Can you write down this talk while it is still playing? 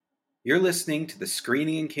You're listening to the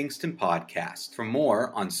Screening in Kingston podcast. For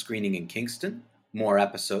more on Screening in Kingston, more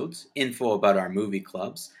episodes, info about our movie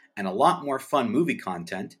clubs, and a lot more fun movie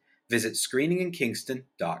content, visit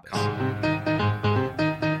screeninginkingston.com.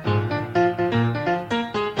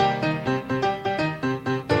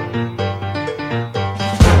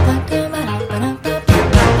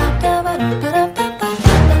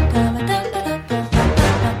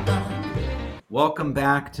 Welcome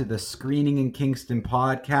back to the Screening in Kingston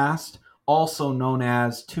podcast, also known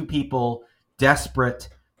as two people desperate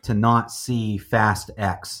to not see Fast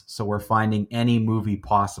X. So we're finding any movie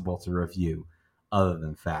possible to review other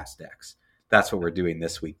than Fast X. That's what we're doing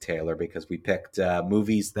this week, Taylor, because we picked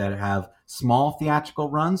movies that have small theatrical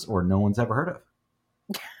runs or no one's ever heard of.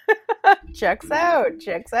 Checks out.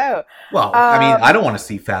 Well, I mean, I don't want to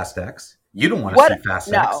see Fast X. You don't want to see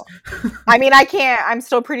Fast X. I mean, I can't. I'm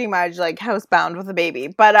still pretty much like housebound with a baby.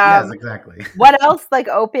 But yes, exactly. What else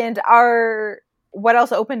What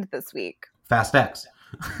else opened this week? Fast X.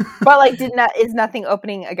 But is nothing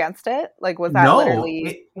opening against it? Like, was that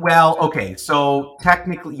literally? Okay. So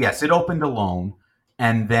technically, yes, it opened alone,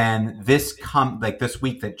 and then this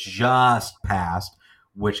week that just passed,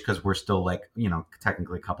 which because we're still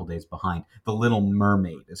technically a couple days behind, The Little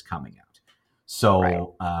Mermaid is coming out. So right.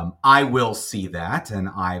 I will see that and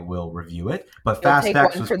I will review it. But You'll Fast take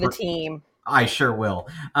X one was for the team. I sure will.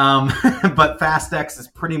 But Fast X is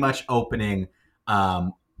pretty much opening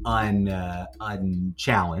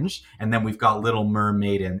unchallenged, and then we've got Little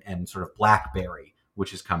Mermaid and sort of Blackberry,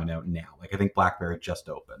 which is coming out now. Like I think Blackberry just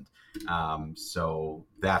opened. So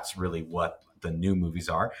that's really what the new movies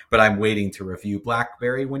are. But I'm waiting to review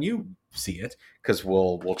Blackberry when you see it because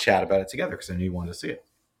we'll chat about it together because I knew you wanted to see it.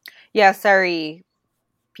 Yeah, sorry,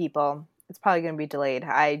 people. It's probably going to be delayed.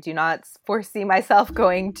 I do not foresee myself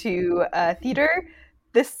going to a theater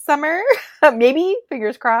this summer. Maybe,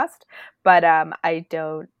 fingers crossed. But I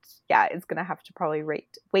don't. Yeah, it's going to have to probably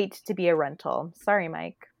wait to be a rental. Sorry,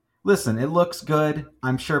 Mike. Listen, it looks good.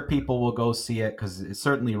 I'm sure people will go see it because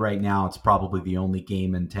certainly right now it's probably the only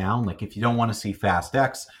game in town. Like if you don't want to see Fast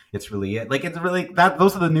X, it's really it. Like it's really that.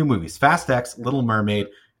 Those are the new movies: Fast X, Little Mermaid,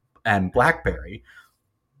 and Blackberry.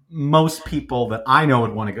 Most people that I know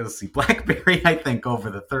would want to go see Blackberry, I think, over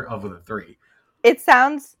the three. It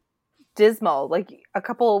sounds dismal. Like a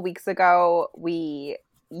couple of weeks ago,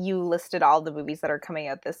 you listed all the movies that are coming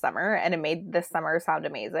out this summer, and it made this summer sound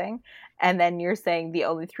amazing. And then you're saying the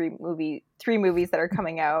only three movies that are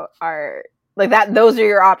coming out are like that. Those are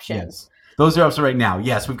your options. Yes, those are options right now.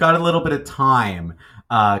 Yes, we've got a little bit of time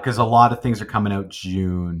because a lot of things are coming out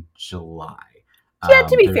June, July. Yeah,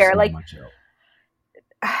 to be fair,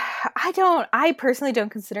 I personally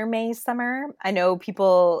don't consider May summer. I know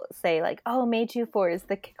people say like, oh, May 24 is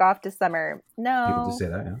the kickoff to summer. No. People do say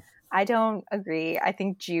that, yeah. I don't agree. I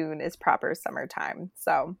think June is proper summertime.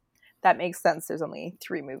 So that makes sense. There's only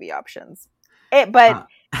 3 movie options. But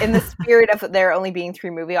in the spirit of there only being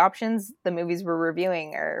 3 movie options, the movies we're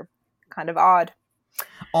reviewing are kind of odd.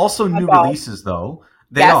 Also new releases though.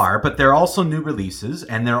 They are, but they're also new releases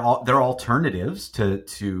and they're alternatives to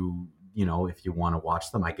if you want to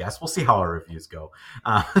watch them, I guess. We'll see how our reviews go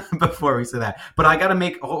before we say that. But I got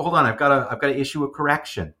to hold on. I've got to issue a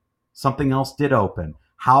correction. Something else did open.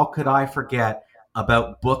 How could I forget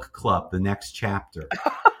about Book Club, the next chapter?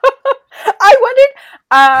 I wondered,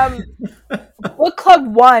 Book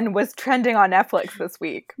Club 1 was trending on Netflix this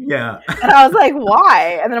week. Yeah. And I was like,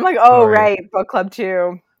 why? And then I'm like, oh, right, Book Club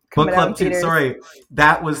 2. Book Club 2, sorry.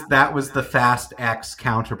 That was the Fast X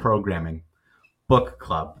counter-programming. Book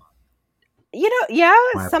Club.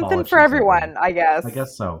 It's something for everyone, I guess. I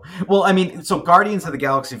guess so. Well, I mean, so Guardians of the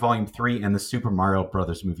Galaxy Volume 3 and the Super Mario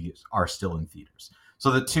Brothers movies are still in theaters.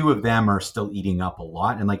 So the two of them are still eating up a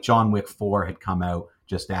lot. And like John Wick 4 had come out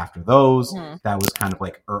just after those. Mm-hmm. That was kind of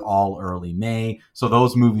like all early May. So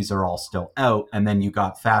those movies are all still out. And then you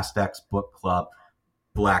got Fast X, Book Club,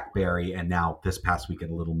 Blackberry, and now this past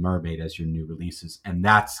weekend, Little Mermaid as your new releases. And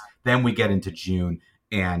then we get into June.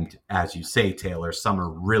 And as you say, Taylor, summer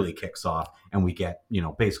really kicks off and we get,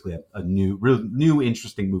 basically a new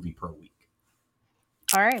interesting movie per week.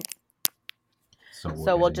 All right.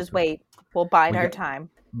 So we'll just wait. We'll bide our time.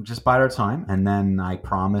 Just bide our time. And then I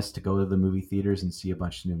promise to go to the movie theaters and see a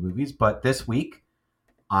bunch of new movies. But this week,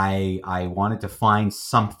 I wanted to find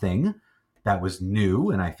something that was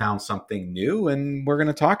new. And I found something new. And we're going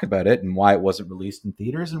to talk about it and why it wasn't released in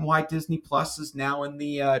theaters and why Disney Plus is now in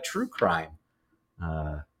the true crime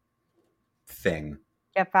thing.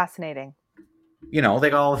 Yeah, fascinating.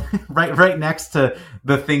 They all right next to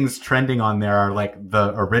the things trending on there are like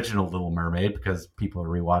the original Little Mermaid because people are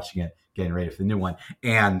rewatching it, getting ready for the new one,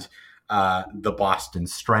 and the Boston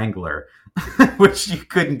Strangler, which you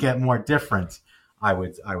couldn't get more different. I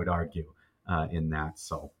would argue in that.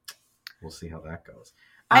 So we'll see how that goes.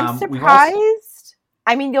 I'm surprised.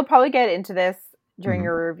 I mean, you'll probably get into this during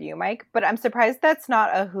your review, Mike, but I'm surprised that's not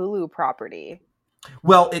a Hulu property.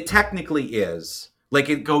 Well, it technically is. Like,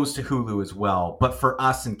 it goes to Hulu as well. But for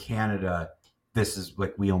us in Canada, this is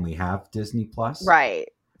like we only have Disney Plus. Right.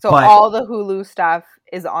 So all the Hulu stuff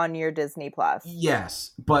is on your Disney Plus.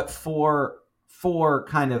 Yes. But for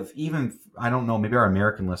kind of even, I don't know, maybe our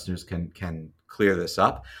American listeners can clear this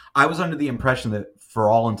up. I was under the impression that for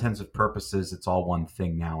all intents and purposes, it's all one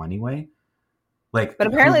thing now anyway. Like, but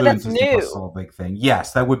apparently Hulu that's and Disney new. Plus is all a big thing.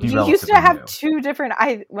 Yes, that would be relatively new. You used to have new. Two different.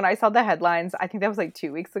 When I saw the headlines, I think that was like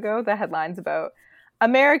 2 weeks ago. The headlines about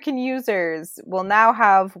American users will now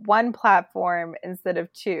have one platform instead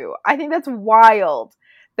of two. I think that's wild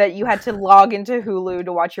that you had to log into Hulu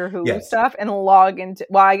to watch your Hulu stuff and log into.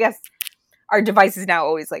 Well, I guess our devices now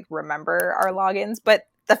always like remember our logins, but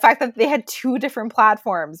the fact that they had two different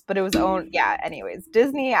platforms, but it was own. Yeah. Anyways,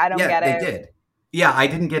 Disney, I don't get it. They did. Yeah, I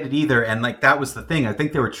didn't get it either. And like that was the thing. I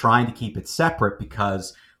think they were trying to keep it separate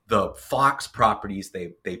because the Fox properties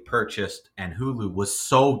they purchased and Hulu was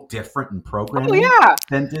so different in programming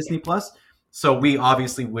than Disney Plus. So we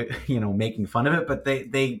obviously, making fun of it, but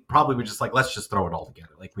they probably were just like, let's just throw it all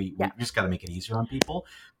together. Like we just got to make it easier on people.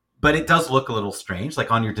 But it does look a little strange,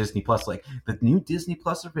 like on your Disney Plus, like the new Disney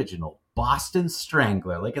Plus original, Boston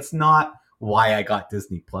Strangler. Like it's not why I got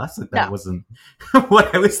Disney Plus. That wasn't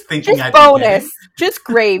what I was thinking. Just bonus, just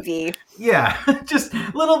gravy. Yeah, just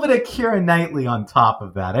a little bit of Keira Knightley on top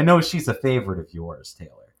of that. I know she's a favorite of yours,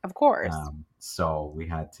 Taylor. Of course. So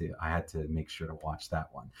I had to make sure to watch that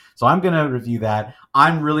one. So I'm going to review that.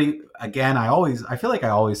 I'm really, again, I feel like I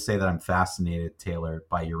always say that I'm fascinated, Taylor,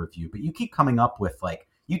 by your review, but you keep coming up with like,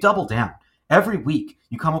 you double down. Every week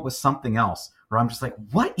you come up with something else where I'm just like,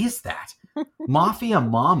 what is that? Mafia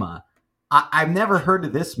Mamma. I've never heard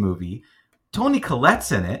of this movie. Toni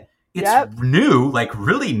Collette's in it. It's new, like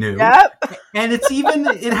really new. Yep. And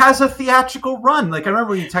it has a theatrical run. Like I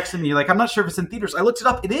remember when you texted me, you're like, I'm not sure if it's in theaters. I looked it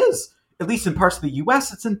up. It is. At least in parts of the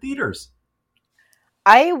US, it's in theaters.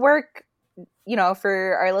 I work,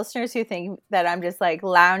 for our listeners who think that I'm just like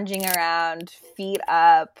lounging around, feet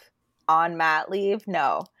up on mat leave.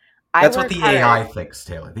 No. That's what the AI thinks,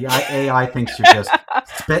 Taylor. The AI thinks you're just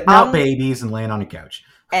spitting out babies and laying on a couch.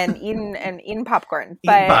 And eating popcorn.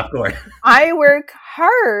 Eating popcorn. I work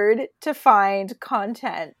hard to find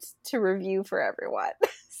content to review for everyone.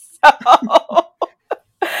 So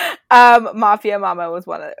Mafia Mamma was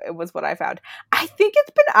what I found. I think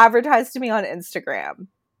it's been advertised to me on Instagram.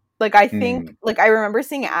 Like I think I remember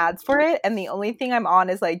seeing ads for it, and the only thing I'm on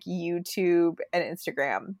is like YouTube and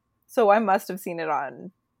Instagram. So I must have seen it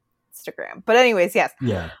on Instagram. But anyways, yes.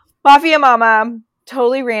 Yeah. Mafia Mamma.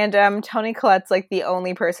 Totally random. Toni Collette's like the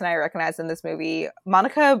only person I recognize in this movie.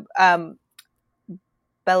 Monica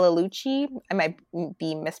Bellucci, I might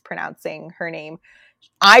be mispronouncing her name.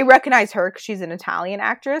 I recognize her because she's an Italian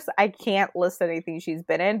actress. I can't list anything she's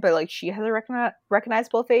been in, but like she has a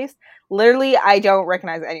recognizable face. Literally, I don't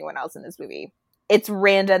recognize anyone else in this movie. It's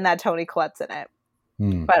random that Toni Collette's in it,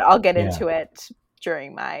 but I'll get into it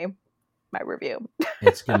during my review.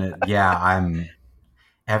 It's gonna, I'm.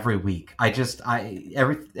 Every week,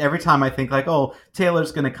 every time I think like, oh,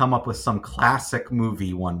 Taylor's going to come up with some classic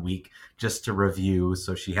movie one week just to review,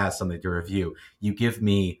 so she has something to review. You give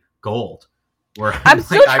me gold. Where I'm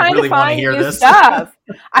still trying to find new stuff.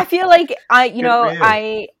 I feel like I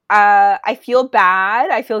feel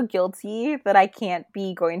bad. I feel guilty that I can't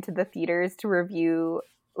be going to the theaters to review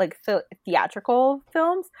like theatrical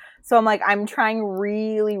films. So I'm trying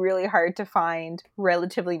really, really hard to find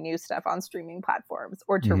relatively new stuff on streaming platforms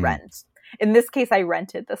or to rent. In this case, I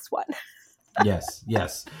rented this one. Yes.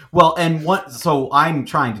 Well, so I'm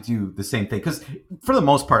trying to do the same thing because for the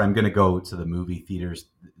most part, I'm going to go to the movie theaters,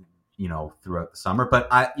 throughout the summer. But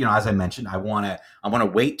as I mentioned, I want to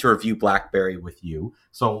wait to review Blackberry with you.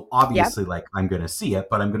 So obviously, I'm going to see it,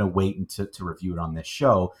 but I'm going to wait to review it on this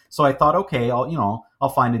show. So I thought, okay, I'll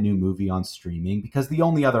find a new movie on streaming because the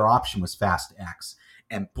only other option was Fast X,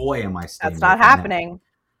 and boy, am I staying. That's not happening.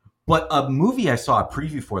 But a movie I saw a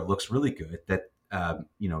preview for it looks really good. That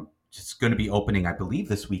just going to be opening, I believe,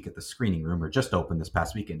 this week at the Screening Room, or just opened this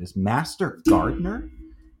past weekend. Is Master Gardener?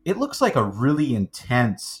 It looks like a really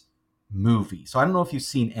intense movie. So I don't know if you've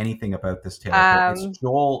seen anything about this, Taylor. It's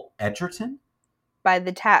Joel Edgerton by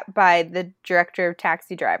the director of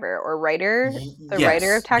Taxi Driver, or writer,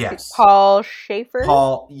 writer of Taxi, Paul Schaefer.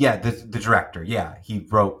 The director. Yeah, he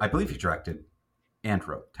wrote. I believe he directed and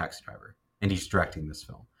wrote Taxi Driver, and he's directing this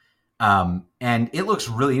film. And it looks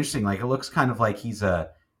really interesting. Like, it looks kind of like he's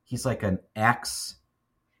like an ex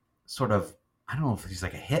sort of, I don't know if he's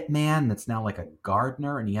like a hitman that's now like a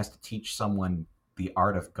gardener, and he has to teach someone the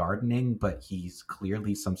art of gardening, but he's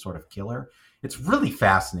clearly some sort of killer. It's really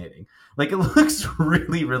fascinating. Like, it looks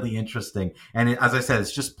really, really interesting. And as I said,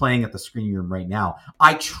 it's just playing at the screening room right now.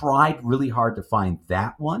 I tried really hard to find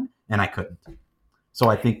that one, and I couldn't. So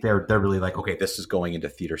I think they're really like, okay, this is going into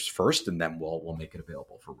theaters first, and then we'll make it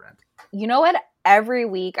available for rent. You know what? Every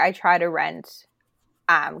week I try to rent,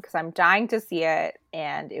 because I'm dying to see it,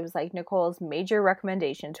 and it was like Nicole's major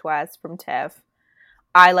recommendation to us from Tiff.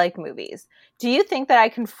 I Like Movies. Do you think that I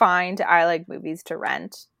can find I Like Movies to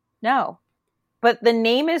rent? No. But the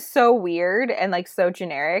name is so weird and like so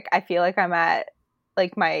generic. I feel like I'm at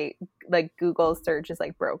like my like Google search is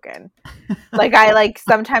like broken. Like I like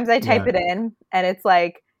sometimes I type it in and it's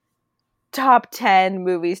like top 10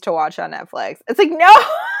 movies to watch on Netflix. It's like, no,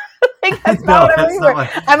 like that's not what I'm looking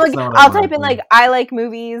for. I'm like, I'll type in like I Like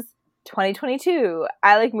Movies 2022.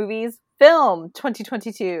 I Like Movies film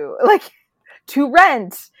 2022. Like to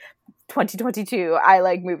rent 2022. I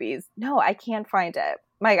Like Movies. No, I can't find it.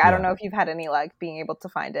 Mike, I don't know if you've had any luck being able to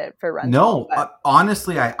find it for rental. No,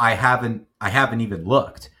 honestly, I haven't even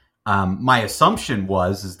looked. My assumption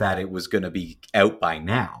is that it was going to be out by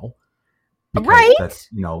now, because right? That's,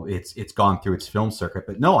 it's gone through its film circuit.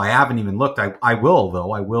 But no, I haven't even looked. I will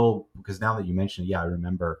though. I will, because now that you mentioned it, I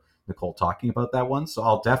remember Nicole talking about that one, so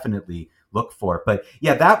I'll definitely look for it. But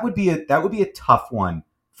yeah, that would be a tough one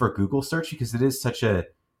for Google search, because it is such a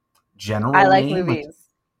general I Like name. Movies.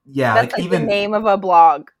 Yeah, that's like even the name of a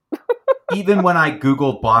blog. Even when I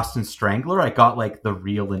Googled Boston Strangler, I got like the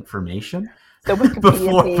real information. So before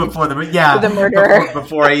the murderer.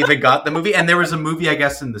 Before I even got the movie. And there was a movie, I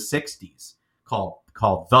guess, in the 60s called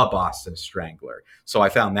The Boston Strangler. So I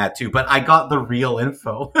found that too. But I got the real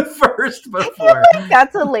info first before. Like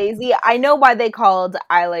that's a lazy. I know why they called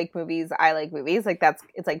I Like Movies I Like Movies. Like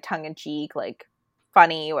it's like tongue in cheek, like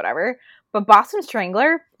funny, whatever. But Boston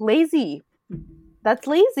Strangler, lazy. That's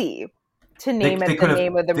lazy to name it the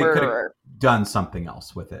name of the murderer. Done something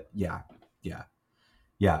else with it. Yeah.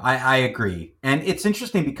 I agree. And it's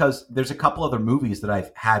interesting because there's a couple other movies that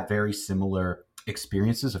I've had very similar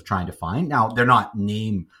experiences of trying to find. Now, they're not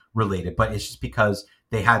name related, but it's just because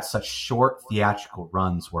they had such short theatrical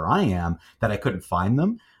runs where I am that I couldn't find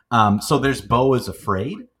them. So there's Beau is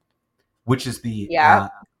Afraid, which is the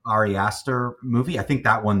Ari Aster movie. I think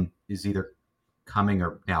that one is either coming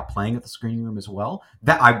or now playing at the screening room as well.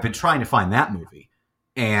 That I've been trying to find that movie,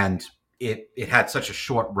 and it had such a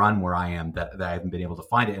short run where I am that I haven't been able to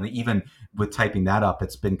find it. And even with typing that up,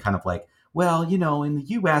 it's been kind of like, well, in the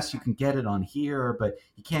US you can get it on here, but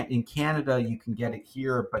you can't in Canada. You can get it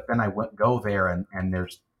here, but then I go there and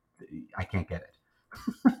I can't get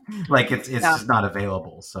it. Like it's just not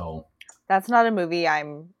available. So that's not a movie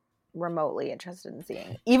I'm remotely interested in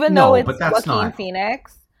seeing, even though it's Joaquin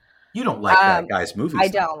Phoenix. You don't like that guy's movies. I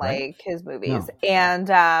don't like his movies. No.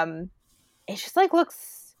 And it just like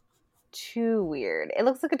looks too weird. It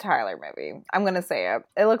looks like a Tyler movie. I'm going to say it.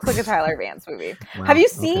 It looks like a Tyler Vance movie. Wow, have you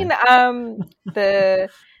seen the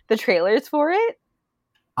trailers for it?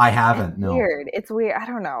 I haven't, no. It's weird. I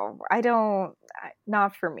don't know.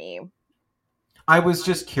 Not for me. I was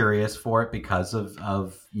just curious for it because of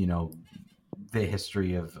the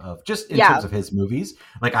history of just in terms of his movies.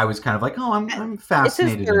 Like I was kind of like, oh, I'm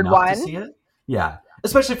fascinated enough to see it. Yeah.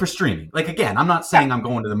 Especially for streaming. Like again, I'm not saying I'm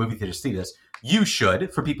going to the movie theater to see this. You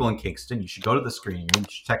should, for people in Kingston, you should go to the screening room,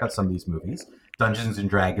 you should check out some of these movies. Dungeons and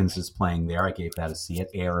Dragons is playing there. I gave that a see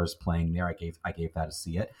it. Air is playing there. I gave that a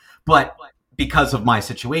see it. But because of my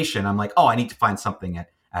situation, I'm like, oh, I need to find something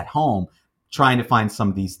at home. Trying to find some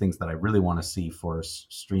of these things that I really want to see for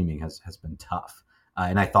streaming has been tough.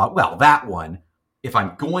 And I thought, well, that one, if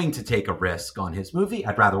I'm going to take a risk on his movie,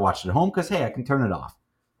 I'd rather watch it at home because, hey, I can turn it off.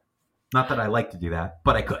 Not that I like to do that,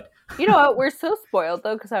 but I could. You know what? We're so spoiled,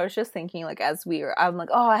 though, because I was just thinking, like, I'm like,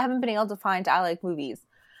 oh, I haven't been able to find I Like Movies.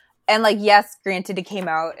 And, like, yes, granted, it came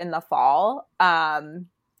out in the fall.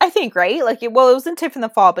 I think, right? Like, it was in TIFF in the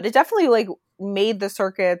fall, but it definitely, like, made the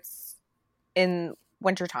circuits in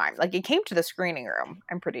wintertime. Like, it came to the screening room,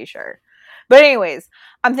 I'm pretty sure. But anyways,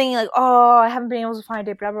 I'm thinking like, oh, I haven't been able to find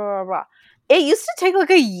it, blah, blah, blah, blah. It used to take like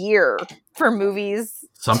a year for movies.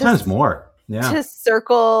 Sometimes more. Yeah. To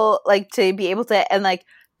circle, like to be able to, and like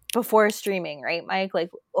before streaming, right, Mike? Like,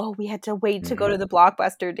 oh, we had to wait to go to the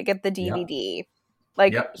Blockbuster to get the DVD. Yep.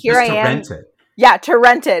 Like here I am. Rent it. Yeah, to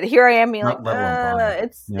rent it. Here I am being like,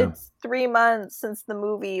 it's 3 months since the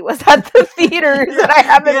movie was at the theaters and I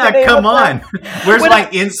haven't been able come on. Where's my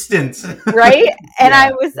instant? Right? And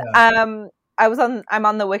I was I'm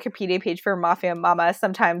on the Wikipedia page for Mafia Mamma.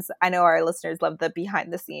 Sometimes I know our listeners love the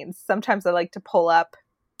behind the scenes. Sometimes I like to pull up.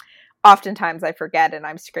 Oftentimes I forget and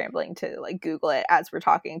I'm scrambling to like Google it as we're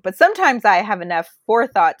talking. But sometimes I have enough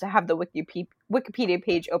forethought to have the Wikipedia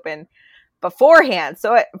page open beforehand.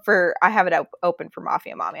 So I have it open for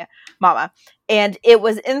Mafia Mamma. And it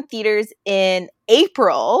was in theaters in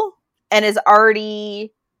April and we're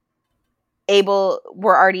already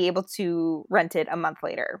able to rent it a month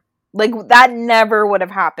later. Like that never would have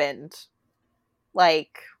happened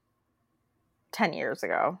like 10 years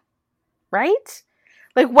ago. Right?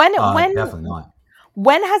 Like when definitely not.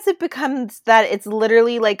 When has it become that it's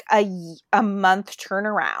literally like a month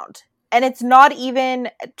turnaround? And it's not even,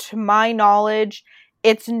 to my knowledge,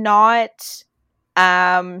 it's not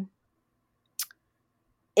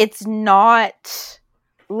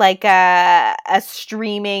like a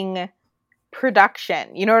streaming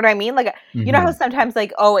production. You know what I mean? Like, you know how sometimes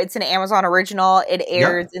like, oh, it's an Amazon original, it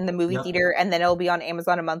airs in the movie theater and then it'll be on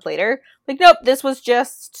Amazon a month later. Like, nope, this was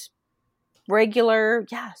just regular.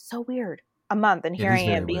 Yeah, so weird. A month, and here I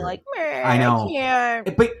am being weird. Like, I know, I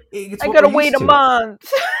can't. But I gotta wait a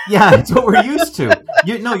month. Yeah, it's what we're used to.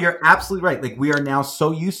 You're absolutely right. Like, we are now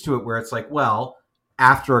so used to it where it's like, well,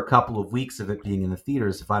 after a couple of weeks of it being in the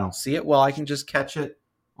theaters, if I don't see it, well, I can just catch it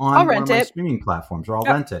on one of my streaming platforms, or I'll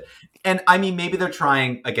rent it. And I mean, maybe they're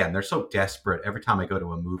trying, again, they're so desperate. Every time I go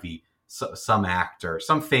to a movie, some actor,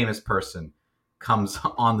 some famous person comes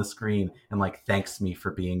on the screen and like thanks me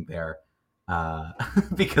for being there.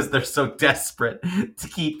 Because they're so desperate to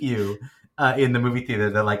keep you in the movie theater.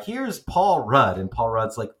 They're like, here's Paul Rudd. And Paul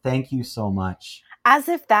Rudd's like, thank you so much. As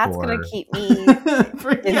if that's going to keep me in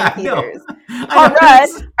the theaters. Paul Rudd,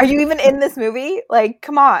 are you even in this movie? Like,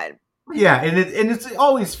 come on. Yeah, and it's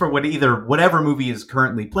always for whatever movie is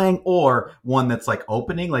currently playing or one that's like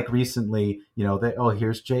opening. Like recently,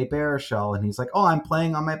 here's Jay Baruchel, and he's like, oh, I'm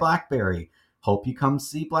playing on my BlackBerry. Hope you come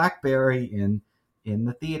see BlackBerry in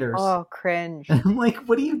the theaters. Oh, cringe. And I'm like,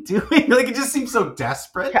 what are you doing? Like, it just seems so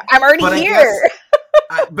desperate. I'm already here.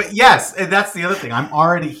 But yes, and that's the other thing. I'm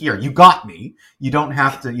already here. You got me. You don't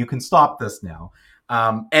have to. You can stop this now.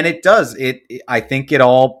 And it does. I think it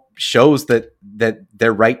all shows that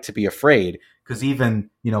they're right to be afraid, because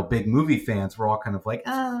even big movie fans were all kind of like,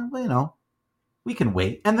 we can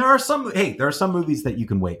wait. And there are some movies that you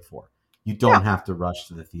can wait for. You don't have to rush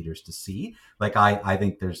to the theaters to see. Like I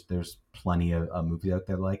think there's plenty of movies out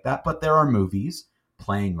there like that, but there are movies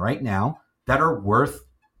playing right now that are worth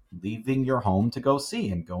leaving your home to go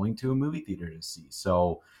see and going to a movie theater to see.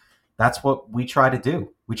 So that's what we try to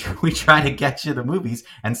do. We try to get you the movies,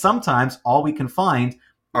 and sometimes all we can find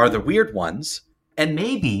are the weird ones, and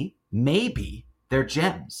maybe they're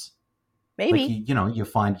gems. Maybe like you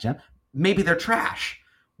find a gem. Maybe they're trash.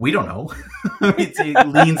 We don't know.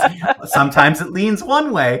 Sometimes it leans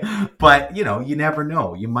one way, but you never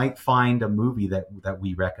know. You might find a movie that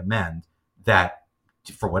we recommend that,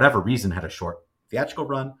 for whatever reason, had a short theatrical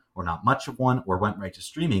run or not much of one, or went right to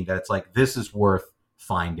streaming, that it's like, this is worth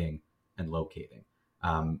finding and locating.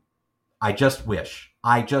 I just wish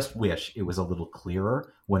it was a little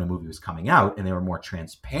clearer when a movie was coming out and they were more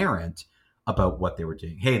transparent about what they were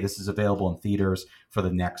doing. Hey, this is available in theaters for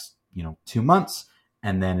the next 2 months.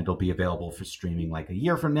 And then it'll be available for streaming like a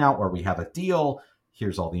year from now, or we have a deal.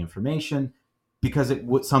 Here's all the information, because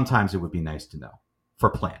sometimes it would be nice to know for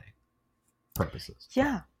planning purposes.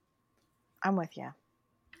 Yeah, I'm with you.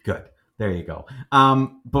 Good. There you go.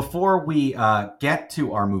 Before we get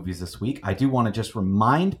to our movies this week, I do want to just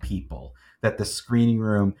remind people that the Screening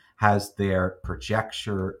Room has their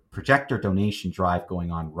projector donation drive going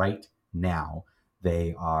on right now.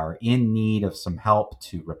 They are in need of some help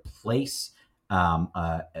to replace one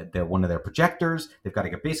of their projectors. They've got to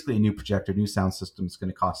get basically a new projector, new sound system. It's going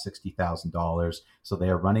to cost $60,000. So they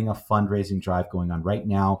are running a fundraising drive going on right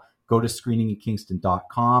now. Go to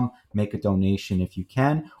screeninginkingston.com, make a donation if you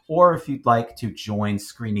can, or if you'd like to join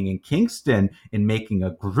Screening in Kingston in making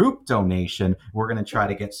a group donation, we're going to try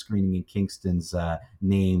to get Screening in Kingston's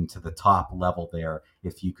name to the top level there.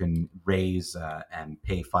 If you can raise and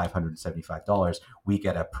pay $575, we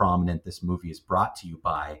get a prominent "This Movie is Brought to You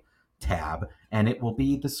By" tab, and it will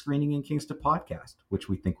be the Screening in Kingston podcast, which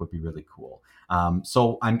we think would be really cool.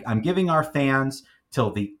 So I'm giving our fans till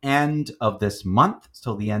the end of this month,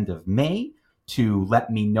 till the end of May, to let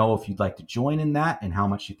me know if you'd like to join in that and how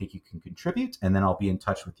much you think you can contribute. And then I'll be in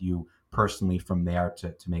touch with you personally from there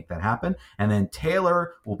to make that happen. And then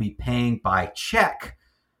Taylor will be paying by check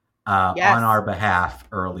on our behalf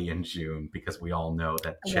early in June, because we all know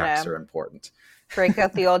that checks are important. Break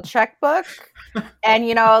out the old checkbook. And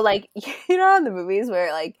in the movies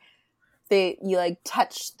where like you like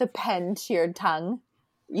touch the pen to your tongue.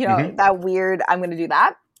 You know, that weird, I'm going to do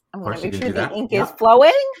that. I'm going to make sure the ink is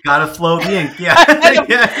flowing. Gotta flow the ink, yeah.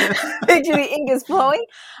 Make sure the ink is flowing.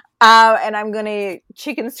 And I'm going to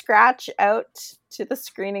chicken scratch out to the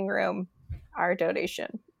screening room our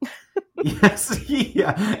donation. Yes,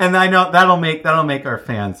 yeah, and I know that'll make our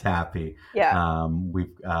fans happy. Yeah,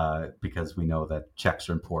 because we know that checks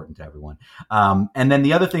are important to everyone. And then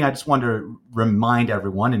the other thing I just wanted to remind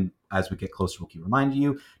everyone, and as we get closer, we'll keep reminding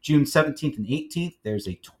you, June 17th and 18th, there's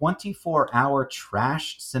a 24-hour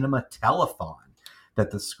trash cinema telethon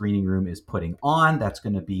that the screening room is putting on. That's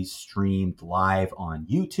going to be streamed live on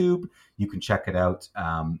YouTube. You can check it out.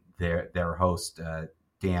 Their host,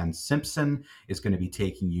 Dan Simpson, is going to be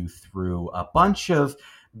taking you through a bunch of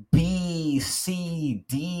B, C,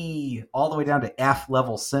 D, all the way down to F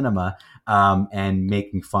level cinema, and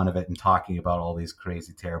making fun of it and talking about all these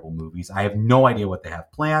crazy, terrible movies. I have no idea what they have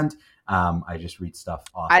planned. I just read stuff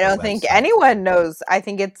off. I don't think anyone knows. I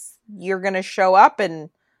think you're going to show up and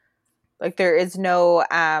like there is no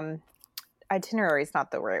itinerary is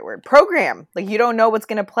not the right word. Program. Like you don't know what's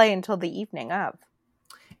going to play until the evening of.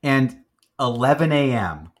 And 11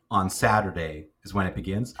 a.m. on Saturday is when it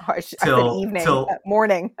begins. Oh, I said evening,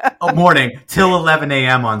 morning. Morning till 11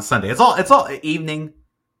 a.m. on Sunday. It's all evening,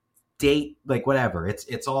 date, like whatever.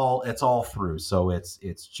 It's all through. So it's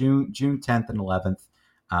June 10th and 11th.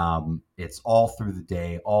 It's all through the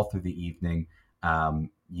day, all through the evening.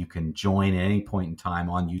 You can join at any point in time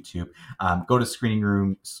on YouTube. Go to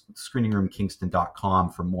screeningroomkingston.com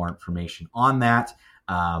for more information on that.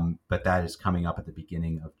 But that is coming up at the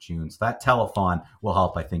beginning of June. So that telethon will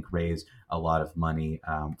help, I think, raise a lot of money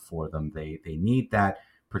for them. They need that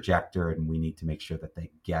projector, and we need to make sure that they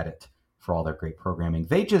get it for all their great programming.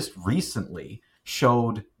 They just recently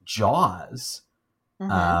showed Jaws.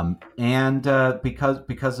 And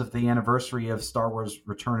because of the anniversary of Star Wars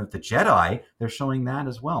Return of the Jedi, they're showing that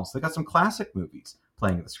as well. So they got some classic movies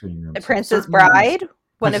playing at the screening room. The Princess Bride,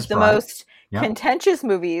 one of the most contentious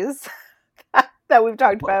movies that we've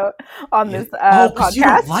talked about on this podcast. You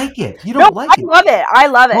don't like it. You don't like it. I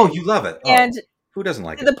love it. Oh, you love it. Oh, and who doesn't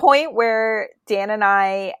like it? To the point where Dan and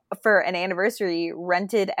I, for an anniversary,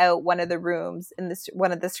 rented out one of the rooms in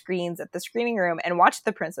one of the screens at the screening room and watched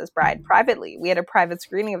The Princess Bride privately. We had a private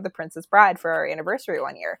screening of The Princess Bride for our anniversary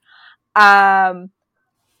one year.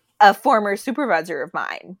 A former supervisor of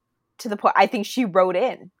mine, to the point, I think she wrote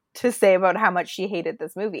in to say about how much she hated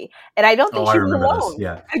this movie. And I don't think she was alone.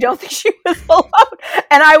 Yeah. I don't think she was alone.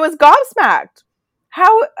 And I was gobsmacked.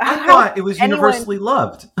 I thought it was universally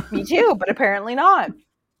loved. Me too, but apparently not.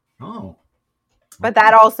 Oh. But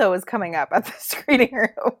that also is coming up at the screening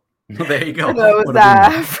room. Well, there you go.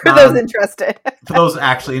 For those interested. For those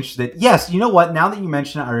actually interested. Yes, you know what? Now that you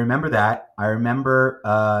mention it, I remember that. I remember,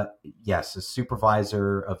 yes, a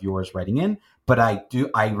supervisor of yours writing in. But I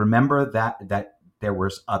remember that there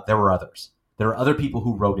were others. There were other people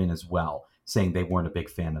who wrote in as well, saying they weren't a big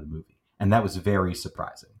fan of the movie. And that was very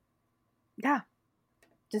surprising. Yeah.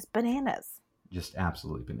 Just bananas. Just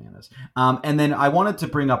absolutely bananas. And then I wanted to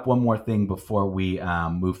bring up one more thing before we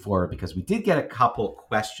move forward, because we did get a couple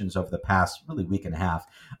questions over the past really week and a half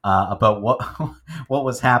about what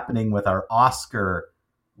was happening with our Oscar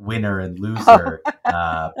winner and loser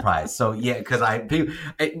prize. So yeah, because I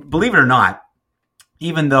believe it or not,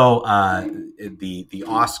 even though the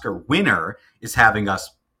Oscar winner is having us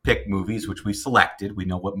pick movies, which we selected, we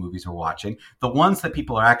know what movies we're watching. The ones that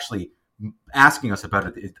people are actually asking us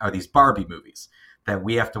about are these Barbie movies that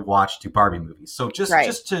we have to watch, 2 Barbie movies. So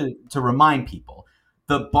just to remind people,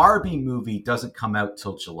 the Barbie movie doesn't come out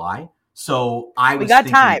till July. So we've got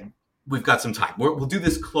some time. We'll do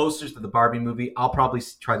this closer to the Barbie movie. I'll probably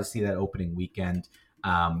try to see that opening weekend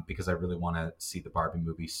because I really want to see the Barbie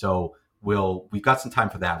movie. So we've got some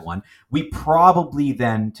time for that one. We probably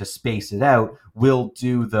then, to space it out, will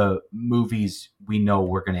do the movies we know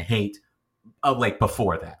we're going to hate like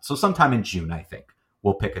before that. So sometime in June, I think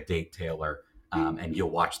we'll pick a date, Taylor, and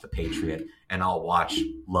you'll watch The Patriot, and I'll watch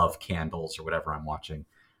Love Candles or whatever I'm watching.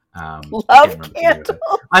 Love Candles.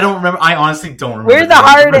 I don't remember. I honestly don't remember. Where the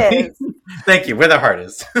heart is. Thank you. Where the heart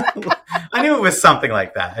is. I knew it was something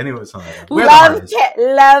like that.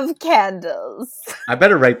 Love Candles. I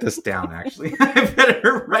better write this down, actually. I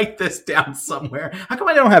better write this down somewhere. How come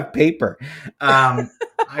I don't have paper? I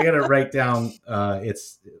got to write down,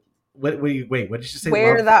 what did you say?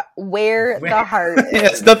 Where the heart is. It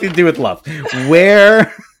has nothing to do with love.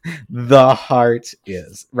 Where the heart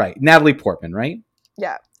is. Right. Natalie Portman, right?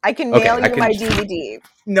 Yeah. I can mail you my DVD.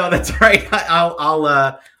 No, that's right.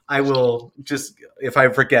 I will just, if I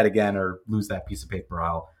forget again or lose that piece of paper,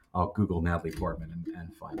 I'll I'll Google Natalie Portman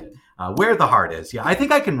and find it. Where the Heart Is. Yeah, I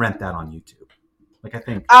think I can rent that on YouTube. Like, I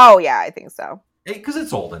think. Oh yeah, I think so. Because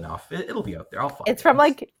it's old enough. It'll be out there. I'll find it. It's from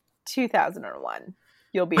like 2001.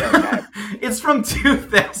 You'll be okay. It's from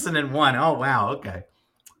 2001. Oh, wow. Okay.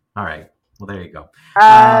 All right. Well, there you go.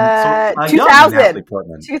 2000.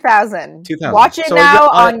 2000. Watch it now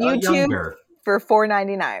on YouTube for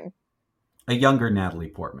 $4.99. A younger Natalie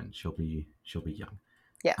Portman. She'll be young.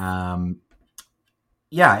 Yeah.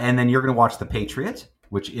 Yeah, and then you're going to watch The Patriot,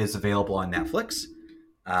 which is available on Netflix.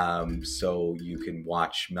 So you can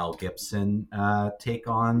watch Mel Gibson take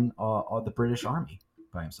on the British Army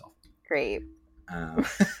by himself. Great.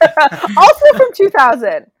 Also from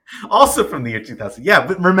 2000. Also from the year 2000. Yeah,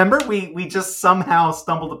 but remember we just somehow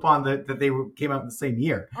stumbled upon that they came out in the same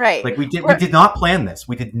year. Right. Like we did not plan this.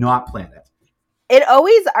 We did not plan it.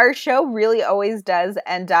 Our show really always does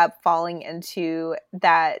end up falling into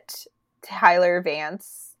that Tyler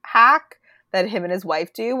Vance hack that him and his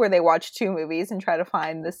wife do, where they watch two movies and try to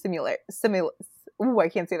find the I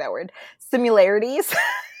can't say that word. Similarities.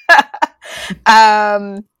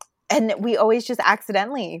 And we always just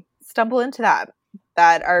accidentally stumble into that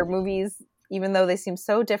our movies, even though they seem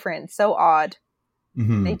so different, so odd,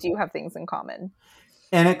 they do have things in common.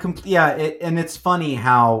 And and it's funny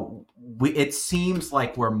how it seems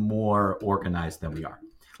like we're more organized than we are.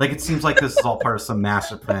 Like, it seems like this is all part of some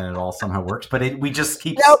master plan and it all somehow works, but we just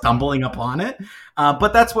keep stumbling upon it.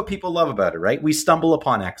 But that's what people love about it, right? We stumble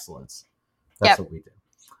upon excellence. That's what we do.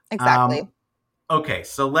 Exactly. Okay,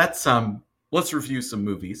 so let's review some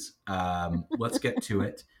movies. Let's get to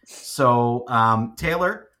it. So,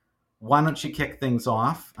 Taylor, why don't you kick things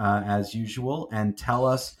off as usual and tell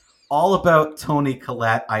us all about Toni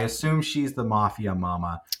Collette. I assume she's the Mafia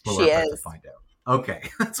Mamma, but we're about to find out. Okay,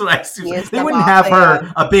 that's what I assume. They wouldn't have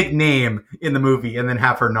her a big name in the movie and then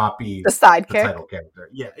have her not be the sidekick, the title character.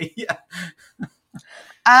 Yeah.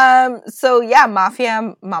 So yeah,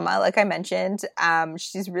 Mafia Mamma, like I mentioned,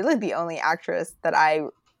 she's really the only actress that I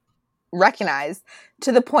recognize,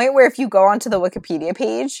 to the point where if you go onto the Wikipedia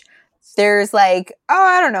page, there's like,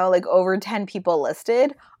 I don't know, like over 10 people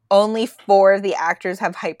listed. Only 4 of the actors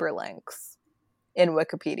have hyperlinks in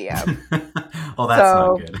Wikipedia. Well, that's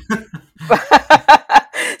not good.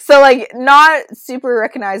 So, like, not super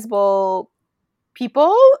recognizable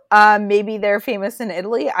people. Maybe they're famous in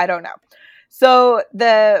Italy. I don't know. So,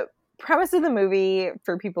 the premise of the movie,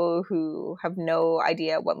 for people who have no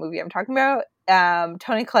idea what movie I'm talking about,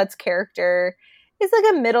 Toni Collette's character is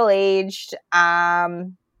like a middle-aged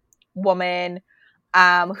woman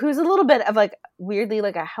who's a little bit of like weirdly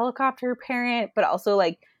like a helicopter parent, but also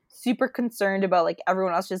like super concerned about like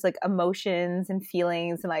everyone else, just like emotions and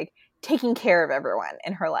feelings and like taking care of everyone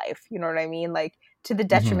in her life. You know what I mean? Like to the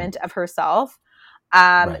detriment of herself.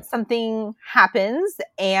 Right. Something happens,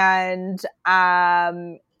 and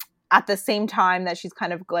at the same time that she's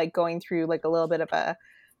kind of like going through like a little bit of a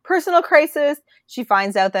personal crisis, she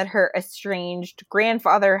finds out that her estranged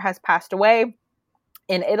grandfather has passed away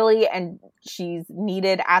in Italy, and she's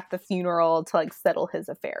needed at the funeral to like settle his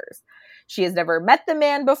affairs. She has never met the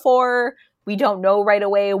man before. We don't know right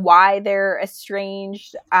away why they're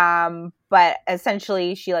estranged. But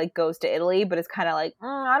essentially she like goes to Italy, but it's kind of like,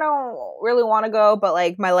 I don't really want to go, but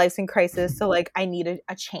like my life's in crisis. So like I need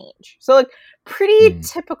a change. So like pretty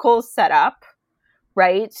typical setup,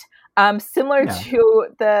 right? Similar to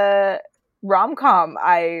the rom-com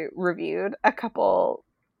I reviewed a couple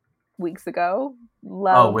weeks ago.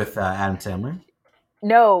 With Adam Sandler?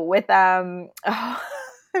 No, with I'm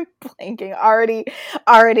blanking. Already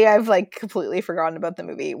I've like completely forgotten about the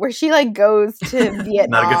movie where she like goes to Vietnam.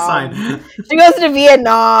 Not a good sign. She goes to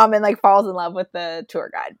Vietnam and like falls in love with the tour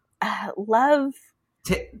guide. Love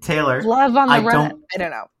Taylor. Love on the Run. I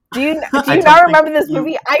don't know. Do you not remember this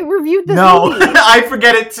movie? I reviewed this movie. No, I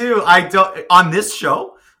forget it too. I don't on this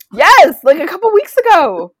show? Yes, like a couple weeks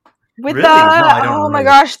ago. With really? I don't oh my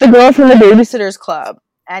gosh, the girl from the Babysitters Club.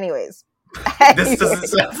 Anyways. This doesn't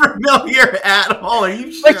sound familiar at all. Are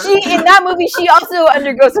you sure? But in that movie, she also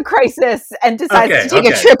undergoes a crisis and decides to take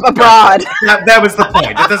a trip abroad. That was the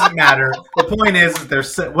point. It doesn't matter. The point is,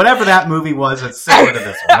 there's whatever that movie was, it's similar to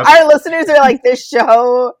this one. Okay. Our listeners are like, this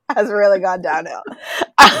show has really gone downhill.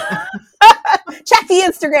 Check the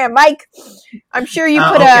Instagram, Mike. I'm sure you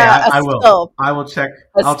put I will. I will check.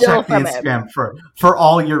 I'll check the Instagram for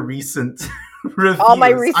all your recent reviews. All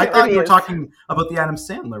my recent I thought reviews. You were talking about the Adam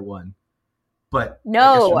Sandler one. But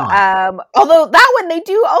no, although that one, they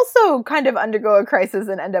do also kind of undergo a crisis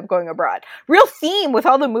and end up going abroad. Real theme with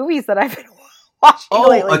all the movies that I've been watching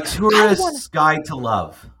lately. A Tourist's Guide to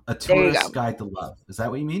Love. A Tourist's Guide to Love. Is that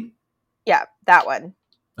what you mean? Yeah, that one.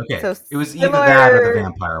 Okay. So It was either that or the similar,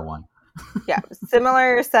 vampire one. yeah,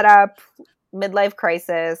 similar setup, midlife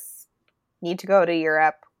crisis, need to go to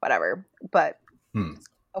Europe, whatever. But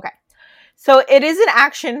okay. So it is an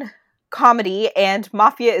action comedy, and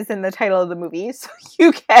Mafia is in the title of the movie. So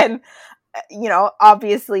you can,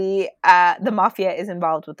 obviously, the Mafia is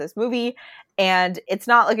involved with this movie. And it's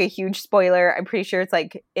not like a huge spoiler. I'm pretty sure it's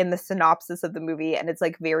like in the synopsis of the movie. And it's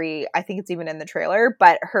like I think it's even in the trailer.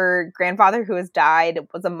 But her grandfather who has died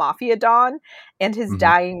was a Mafia Don. And his Mm-hmm.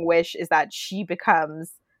 dying wish is that she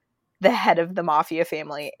becomes the head of the Mafia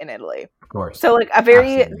family in Italy. Of course. So like a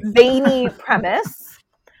very Absolutely. zany premise.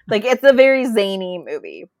 Like it's a very zany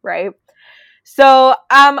movie, right? So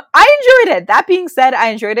I enjoyed it. That being said, I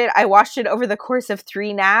enjoyed it. I watched it over the course of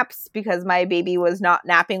 3 naps because my baby was not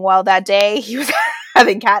napping well that day. He was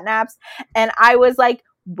having cat naps. And I was like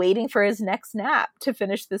waiting for his next nap to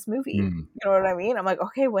finish this movie. You know what I mean? I'm like,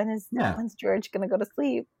 okay, when's George gonna go to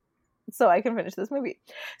sleep so I can finish this movie?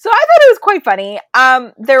 So I thought it was quite funny.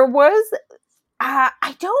 There was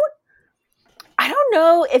I don't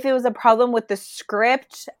know if it was a problem with the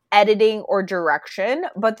script, editing, or direction,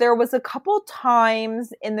 but there was a couple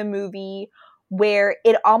times in the movie where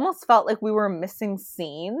it almost felt like we were missing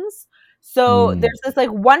scenes. So there's this like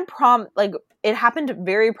like it happened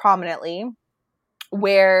very prominently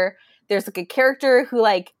where there's like a character who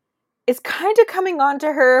like is kind of coming on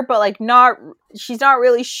to her, but like she's not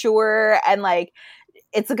really sure, and like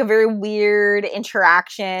it's like a very weird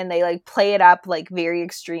interaction. They like play it up like very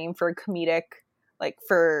extreme for comedic, like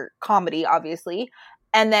for comedy, obviously.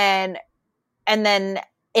 And then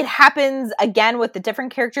it happens again with a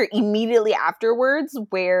different character immediately afterwards,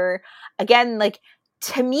 where again, like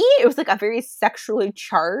to me, it was like a very sexually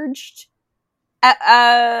charged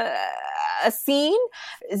a scene.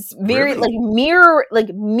 Is very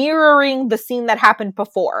Really? mirroring the scene that happened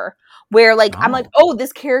before, where like I'm like, oh,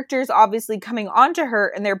 this character is obviously coming onto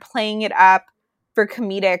her and they're playing it up for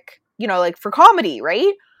comedic, like for comedy,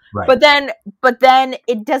 right? Right. But then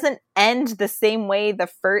it doesn't end the same way the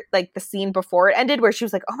scene before it ended, where she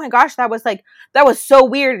was like, oh my gosh, that was so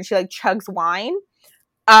weird, and she like chugs wine.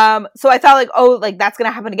 So I thought like, oh, like that's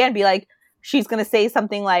gonna happen again, be like she's gonna say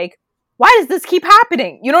something like, why does this keep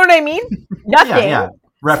happening? You know what I mean? Nothing. Yeah.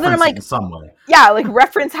 Reference so I'm like, in some way. Yeah, like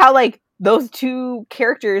reference how like those two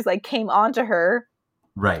characters like came onto her.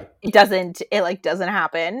 Right. It doesn't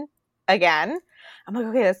happen again. I'm like,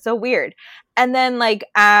 okay, that's so weird. And then like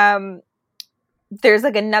there's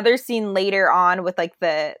like another scene later on with like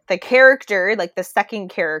the character, like the second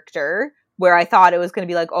character, where I thought it was going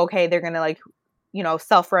to be like, okay, they're going to like,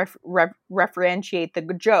 self-referentiate the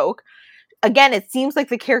joke. Again, it seems like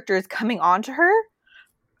the character is coming onto her,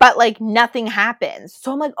 but like nothing happens.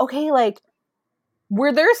 So I'm like, okay, like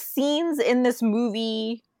were there scenes in this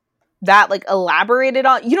movie that like elaborated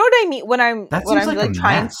on, you know what I mean, when I'm like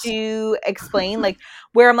trying to explain, like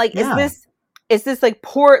where I'm like, is this like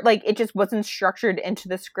poor, like it just wasn't structured into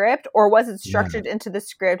the script, or was it structured into the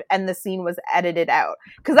script and the scene was edited out?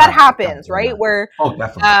 Because that happens, right? Where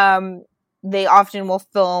they often will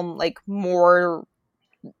film like more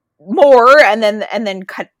and then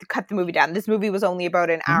cut the movie down. This movie was only about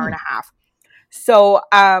an hour and a half. So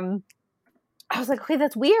I was like, okay,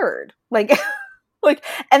 that's weird. Like like,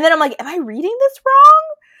 and then I'm like, am I reading this wrong?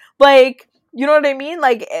 Like, you know what I mean?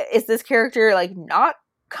 Like, is this character like not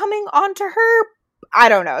coming onto her? I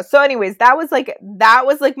don't know. So anyways, that was like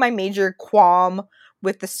my major qualm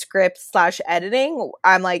with the script / editing.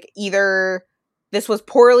 I'm like, either this was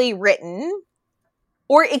poorly written,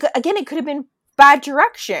 or it could have been bad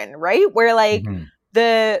direction, right? Where like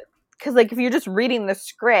because like if you're just reading the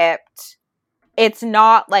script, it's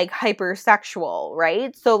not like hypersexual,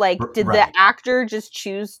 right? So like, did the actor just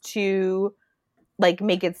choose to like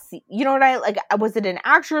make it you know what I like? Was it an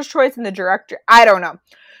actor's choice and the director? I don't know.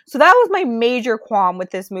 So that was my major qualm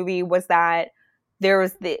with this movie, was that there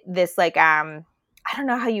was this like I don't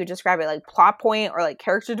know how you would describe it, like plot point or like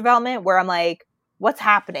character development, where I'm like, what's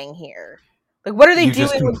happening here? Like, what are they doing? You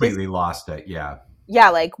just completely lost it. Yeah,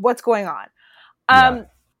 like what's going on?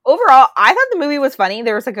 Overall, I thought the movie was funny.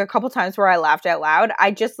 There was like a couple times where I laughed out loud. I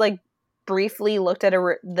just like briefly looked at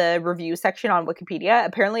the review section on Wikipedia.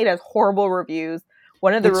 Apparently, it has horrible reviews.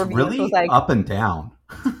 One of the reviews really was like up and down.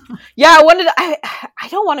 Yeah, I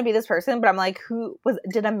don't want to be this person, but I'm like,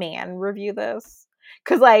 did a man review this?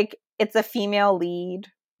 Because like it's a female lead.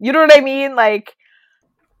 You know what I mean? Like,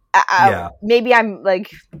 maybe I'm like,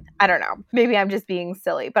 I don't know. Maybe I'm just being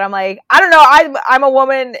silly, but I'm like, I don't know. I'm a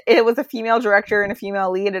woman. It was a female director and a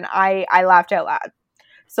female lead, and I laughed out loud.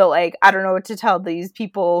 So like, I don't know what to tell these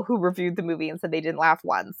people who reviewed the movie and said they didn't laugh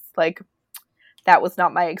once. Like, That was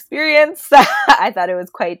not my experience. I thought it was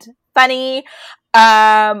quite funny.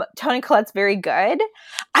 Toni Collette's very good.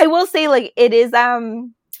 I will say, like, it is,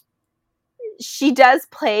 she does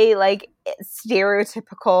play, like,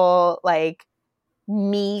 stereotypical, like,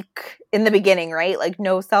 meek in the beginning, right? Like,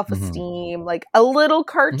 no self-esteem, like, a little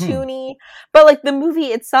cartoony, but, like, the movie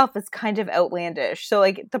itself is kind of outlandish. So,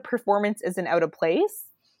 like, the performance isn't out of place.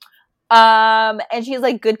 And she has,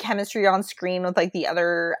 like, good chemistry on screen with, like, the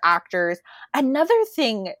other actors. Another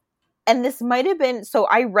thing, and this might have been, so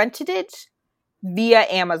I rented it via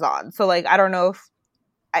Amazon. So, like, I don't know if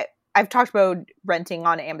I've talked about renting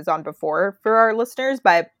on Amazon before for our listeners,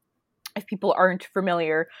 but if people aren't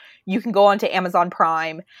familiar, you can go onto Amazon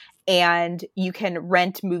Prime and you can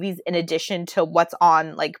rent movies in addition to what's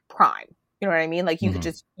on, like, Prime. You know what I mean? Like, you could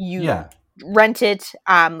just, rent it,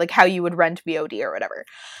 like how you would rent VOD or whatever.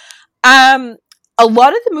 A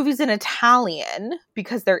lot of the movies in Italian,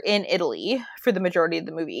 because they're in Italy for the majority of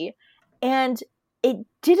the movie, and it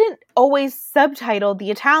didn't always subtitle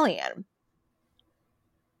the Italian.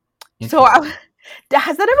 So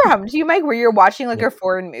has that ever happened to you, Mike, where you're watching, like, a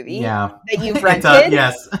foreign movie that you've rented?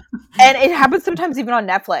 Yes. And it happens sometimes even on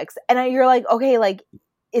Netflix. And you're like, okay, like,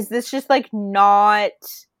 is this just, like, not,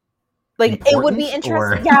 like, important, it would be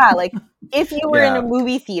interesting. Yeah, like, if you were in a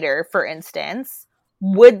movie theater, for instance,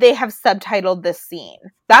 would they have subtitled this scene?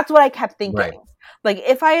 That's what I kept thinking. Right. Like,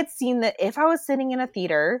 if I had seen that, if I was sitting in a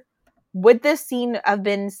theater, would this scene have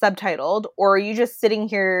been subtitled? Or are you just sitting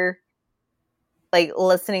here, like,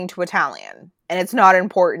 listening to Italian and it's not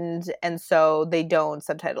important, and so they don't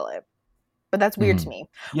subtitle it? But that's weird to me.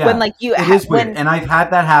 Yeah, when, like, it is weird. And I've had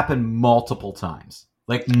that happen multiple times,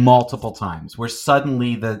 where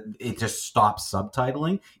suddenly it just stops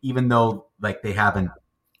subtitling, even though, like, they haven't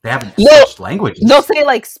switched languages. They'll say,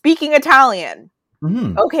 like, speaking Italian.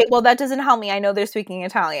 Okay, well, that doesn't help me. I know they're speaking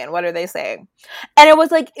Italian. What are they saying? And it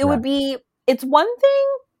was like, would be, it's one thing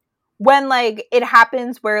when, like, it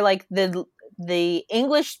happens where, like, the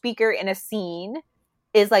English speaker in a scene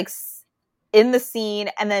is, like, in the scene,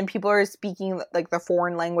 and then people are speaking, like, the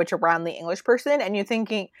foreign language around the English person, and you're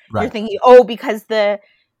thinking, oh, because they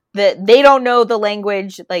don't know the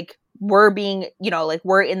language, like, we're being, you know, like,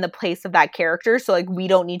 we're in the place of that character, so, like, we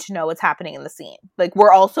don't need to know what's happening in the scene. Like,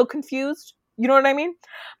 we're also confused. You know what I mean?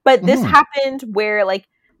 But this happened where, like,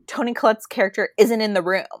 Toni Collette's character isn't in the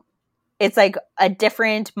room. It's, like, a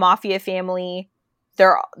different mafia family.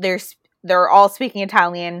 They're all speaking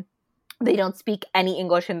Italian. They don't speak any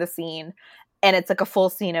English in the scene. And it's, like, a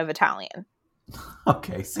full scene of Italian.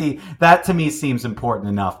 Okay, see, that to me seems important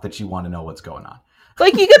enough that you want to know what's going on.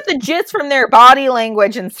 Like, you get the gist from their body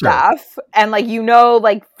language and stuff. Sure. And, like, you know,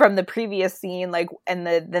 like, from the previous scene, like, and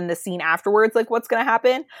then the scene afterwards, like, what's going to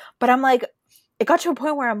happen. But I'm like, it got to a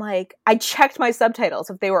point where I'm like, I checked my subtitles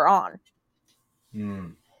if they were on.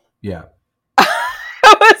 Yeah.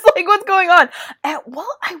 I was like, what's going on? And, well,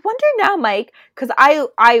 I wonder now, Mike, because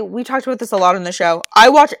we talked about this a lot on the show. I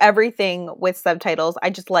watch everything with subtitles. I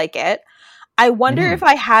just like it. I wonder if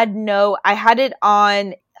I had it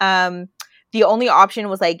on, the only option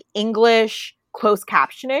was, like, English closed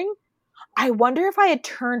captioning. I wonder if I had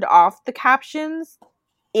turned off the captions,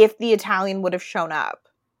 if the Italian would have shown up.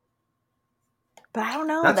 But I don't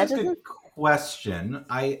know. That's a good question.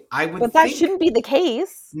 I would But that shouldn't be the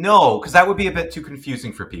case. No, because that would be a bit too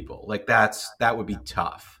confusing for people. Like, that would be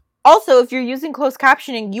tough. Also, if you're using closed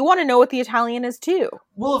captioning, you want to know what the Italian is too.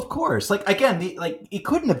 Well, of course. Like, again, it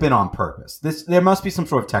couldn't have been on purpose. There must be some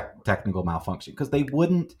sort of technical malfunction, because they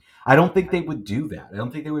wouldn't. I don't think they would do that. I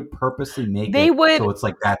don't think they would purposely make so it's,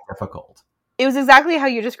 like, that difficult. It was exactly how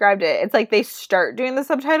you described it. It's like they start doing the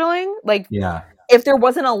subtitling. Like, if there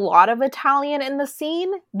wasn't a lot of Italian in the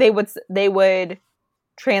scene, they would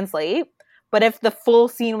translate. But if the full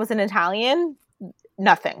scene was in Italian,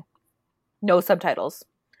 nothing. No subtitles.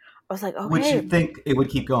 I was like, okay. Which you think it would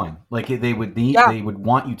keep going. Like, they would they would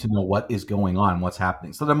want you to know what is going on, what's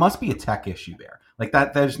happening. So there must be a tech issue there. Like,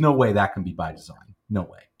 that, there's no way that can be by design. No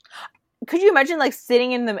way. Could you imagine, like,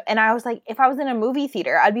 sitting in and I was like, if I was in a movie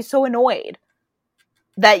theater, I'd be so annoyed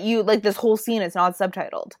that this whole scene is not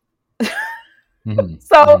subtitled. I don't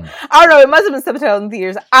know. It must have been subtitled in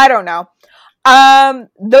theaters. I don't know.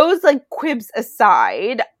 Those, like, quibs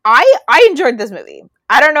aside, I enjoyed this movie.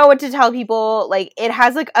 I don't know what to tell people. Like, it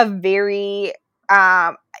has, like, a very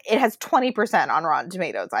it has 20% on Rotten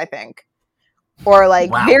Tomatoes, I think, or,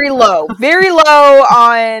 like, very low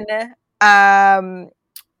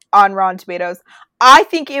on Rotten Tomatoes. I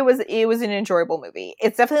think it was an enjoyable movie.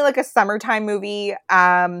 It's definitely, like, a summertime movie.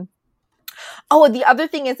 Oh, the other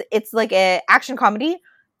thing is, it's like a action comedy.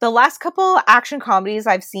 The last couple action comedies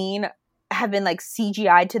I've seen have been like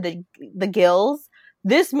CGI to the gills.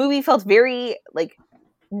 This movie felt very like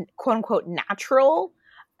quote unquote natural.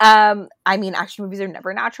 I mean, action movies are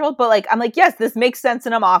never natural, but like I'm like, yes, this makes sense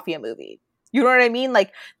in a mafia movie. You know what I mean?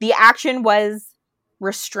 Like the action was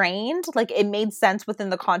restrained, like it made sense within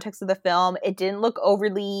the context of the film. It didn't look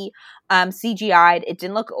overly CGI'd. It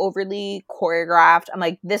didn't look overly choreographed. I'm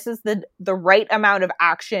like, this is the right amount of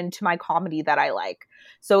action to my comedy that I like.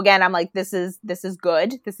 So again, I'm like, this is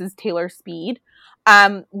good. This is Taylor speed.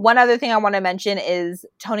 One other thing I want to mention is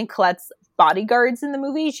Toni Collette's bodyguards in the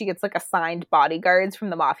movie. She gets like assigned bodyguards from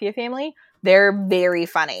the Mafia family. They're very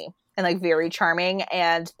funny and like very charming,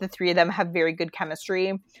 and the three of them have very good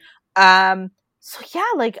chemistry. So yeah,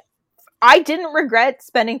 like I didn't regret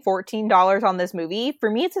spending $14 on this movie. For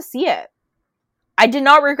me to see it, I did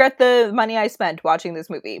not regret the money I spent watching this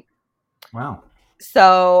movie. Wow.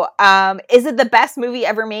 So, is it the best movie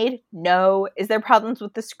ever made? No. Is there problems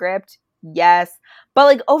with the script? Yes. But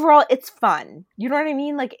like overall, it's fun. You know what I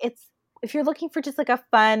mean? Like it's, if you're looking for just like a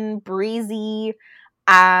fun, breezy,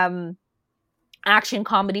 action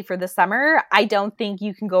comedy for the summer, I don't think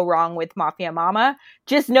you can go wrong with Mafia Mamma.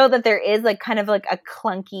 Just know that there is like kind of like a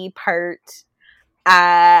clunky part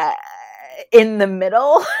in the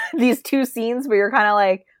middle. These two scenes where you're kind of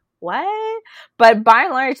like, what? But by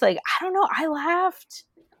and large, like, I don't know, I laughed.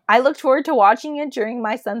 I looked forward to watching it during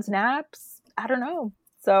my son's naps. I don't know.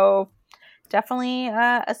 So definitely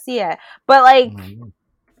a see it. But like,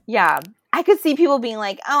 yeah, I could see people being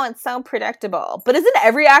like, oh, it's so predictable. But isn't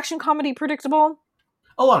every action comedy predictable?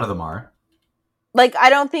 A lot of them are. Like, I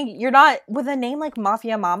don't think you're not, with a name like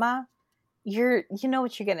Mafia Mamma, you know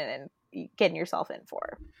what you're getting yourself in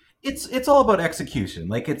for. It's all about execution.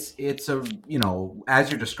 Like it's a, you know, as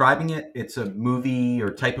you're describing it, it's a movie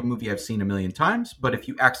or type of movie I've seen a million times, but if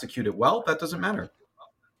you execute it well, that doesn't matter.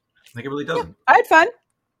 Like it really doesn't. Yeah, I had fun.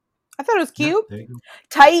 I thought it was cute. Yeah,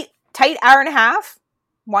 Tight hour and a half.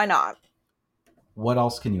 Why not? What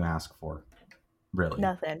else can you ask for? Really?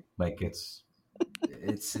 Nothing. Like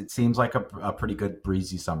it seems like a pretty good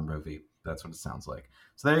breezy summer movie. That's what it sounds like.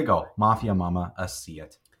 So there you go. Mafia Mamma, a see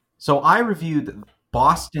it. So I reviewed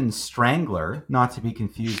Boston Strangler, not to be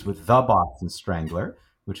confused with The Boston Strangler,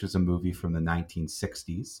 which was a movie from the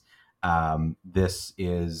 1960s. This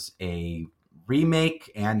is a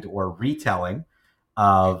remake and or retelling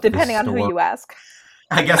of, depending on who you ask.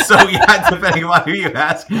 I guess so, yeah, depending on who you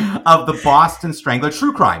ask, of the Boston Strangler.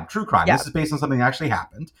 True crime. Yeah. This is based on something that actually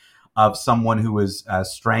happened, of someone who was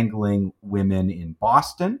strangling women in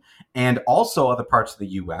Boston and also other parts of the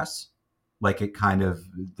U.S. Like it kind of,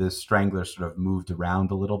 the Strangler sort of moved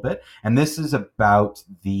around a little bit. And this is about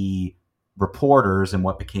the reporters and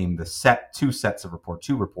what became the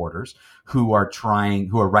two reporters who are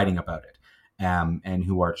writing about it, and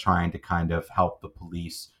who are trying to kind of help the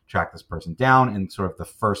police track this person down. And sort of the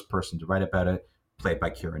first person to write about it, played by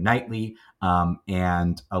Keira Knightley,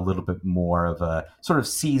 and a little bit more of a sort of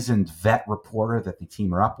seasoned vet reporter that they team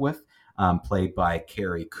her up with, played by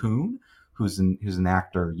Carrie Coon, who's an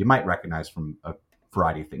actor you might recognize from a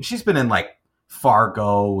variety of things. She's been in like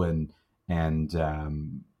Fargo and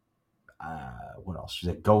what else? She's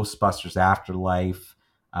at Ghostbusters Afterlife.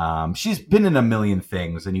 She's been in a million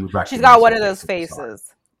things, and you would recognize. She's got one of those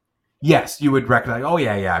faces. Yes, you would recognize. Oh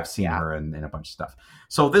yeah, I've seen her in a bunch of stuff.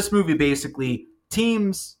 So this movie basically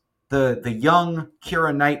teams the young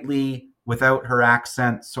Keira Knightley without her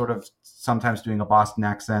accent, sort of sometimes doing a Boston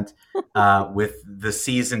accent, with the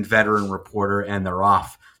seasoned veteran reporter, and they're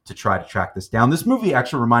off to try to track this down. This movie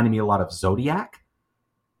actually reminded me a lot of Zodiac,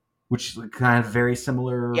 which is kind of very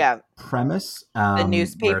similar premise. The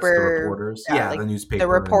newspaper, the reporters, the newspaper, the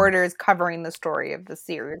reporters covering the story of the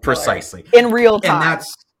serial killer precisely in real time.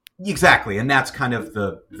 And that's kind of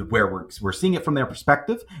the where we're seeing it from their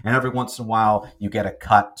perspective, and every once in a while you get a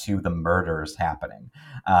cut to the murders happening.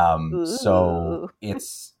 So it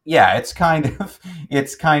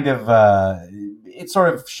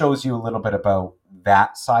sort of shows you a little bit about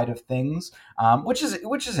that side of things, which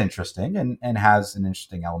is interesting and has an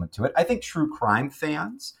interesting element to it. I think true crime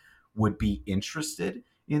fans would be interested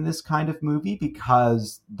in this kind of movie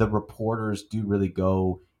because the reporters do really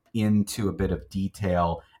go into a bit of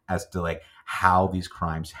detail as to like how these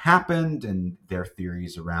crimes happened and their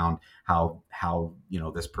theories around how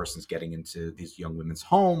this person's getting into these young women's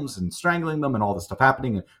homes and strangling them and all this stuff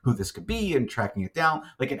happening and who this could be and tracking it down.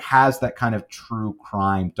 Like it has that kind of true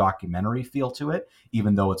crime documentary feel to it,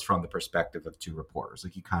 even though it's from the perspective of two reporters.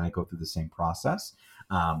 Like you kind of go through the same process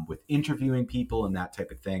with interviewing people and that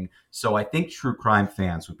type of thing. So I think true crime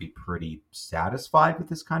fans would be pretty satisfied with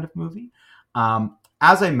this kind of movie.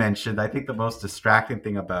 As I mentioned, I think the most distracting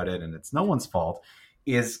thing about it, and it's no one's fault,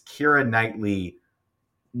 is Keira Knightley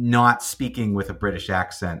not speaking with a British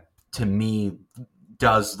accent, to me,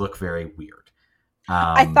 does look very weird.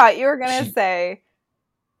 I thought you were going to say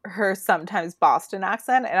her sometimes Boston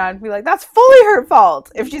accent, and I'd be like, that's fully her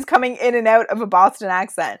fault if she's coming in and out of a Boston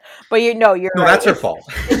accent. But you're right. That's her fault.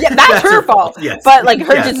 Yeah, that's her fault. Yes. But like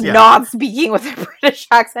her not speaking with a British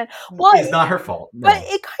accent, well, it's not her fault. No. But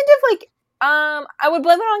it kind of like, I would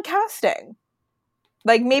blame it on casting.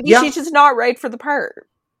 Like maybe she's just not right for the part.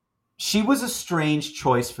 She was a strange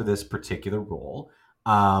choice for this particular role.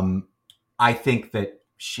 I think that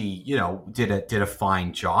she, did a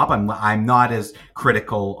fine job. I'm not as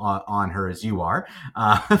critical on her as you are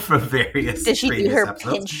for various. Did she do her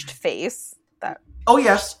episodes. Pinched face? Oh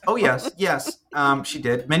yes. She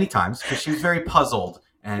did many times because she was very puzzled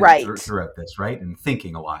and throughout this, right, and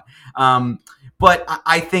thinking a lot. But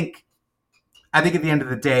I think at the end of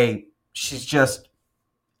the day, she just,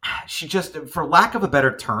 for lack of a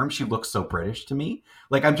better term, she looks so British to me.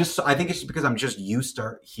 Like I think it's just because I'm just used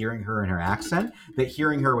to hearing her in her accent that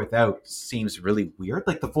hearing her without seems really weird.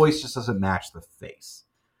 Like the voice just doesn't match the face.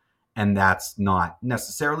 And that's not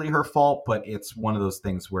necessarily her fault, but it's one of those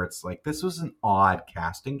things where it's like, this was an odd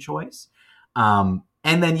casting choice. And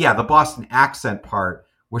then, the Boston accent part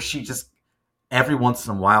where she just every once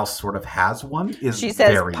in a while sort of has one is she says,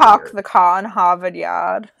 very "Park weird. the car in Harvard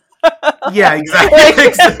Yard." Yeah, exactly.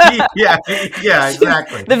 yeah,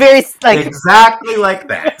 exactly. The very exactly like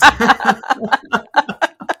that.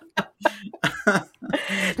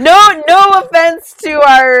 No offense to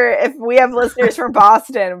if we have listeners from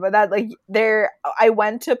Boston, but that I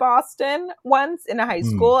went to Boston once in a high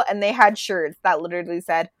school and they had shirts that literally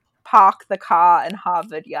said "Park the car in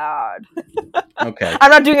Harvard Yard." Okay,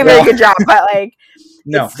 I'm not doing a very good job, but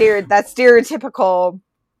no, that stereotypical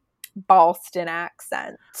Boston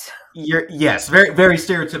accent. Yes, very very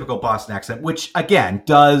stereotypical Boston accent, which again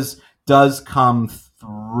does come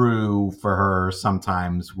through for her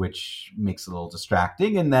sometimes, which makes it a little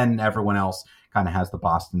distracting. And then everyone else kind of has the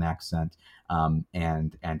Boston accent,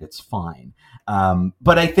 and it's fine.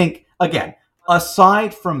 But I think again,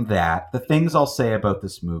 aside from that, the things I'll say about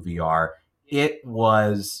this movie are it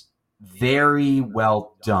was very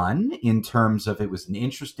well done in terms of it was an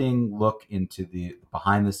interesting look into the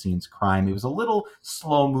behind the scenes crime. It was a little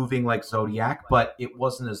slow moving like Zodiac, but it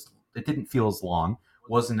didn't feel as long,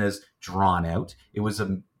 wasn't as drawn out. It was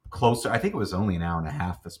a closer, I think it was only an hour and a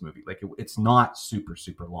half, this movie. Like it's not super,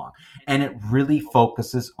 super long. And it really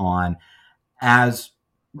focuses on, as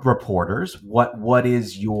reporters, what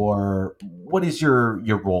is your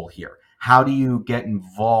role here? How do you get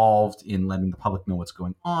involved in letting the public know what's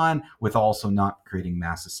going on with also not creating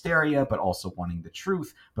mass hysteria, but also wanting the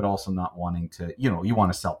truth, but also not wanting to, you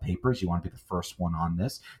want to sell papers. You want to be the first one on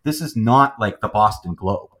this. This is not like the Boston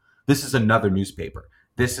Globe. This is another newspaper.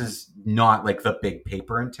 This is not like the big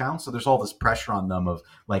paper in town. So there's all this pressure on them of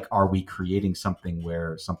like, are we creating something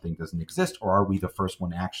where something doesn't exist, or are we the first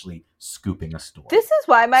one actually scooping a story? This is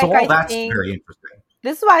why, Mike, that's very interesting.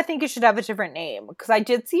 This is why I think it should have a different name, because I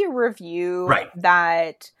did see a review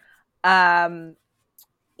that, it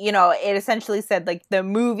essentially said like the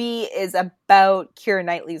movie is about Keira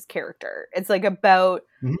Knightley's character. It's like about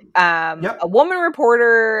a woman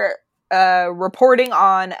reporter reporting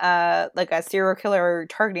on like a serial killer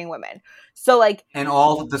targeting women. So like, and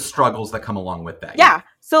all of the struggles that come along with that. Yeah.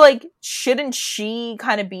 So like, shouldn't she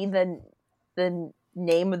kind of be the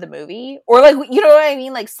name of the movie, or like, you know what I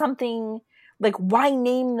mean? Like something. Like, why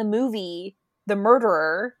name the movie The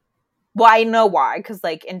Murderer? Well, I know why, because,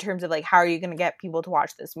 like, in terms of, like, how are you going to get people to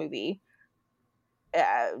watch this movie?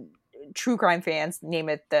 True crime fans name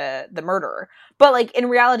it The Murderer. But, like, in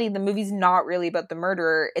reality, the movie's not really about the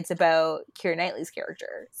murderer. It's about Keira Knightley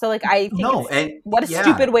character. So, like, I think what a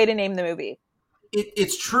stupid way to name the movie.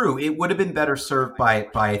 It's true. It would have been better served by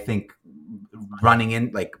I think, running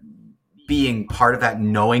in, like, being part of that,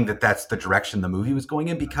 knowing that that's the direction the movie was going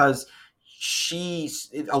in, because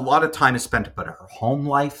a lot of time is spent about her home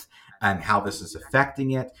life and how this is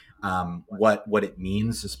affecting it, what it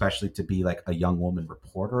means, especially to be like a young woman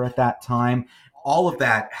reporter at that time. All of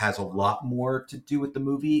that has a lot more to do with the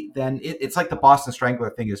movie than it's like the Boston Strangler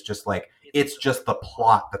thing is just like, it's just the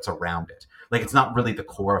plot that's around it. Like, it's not really the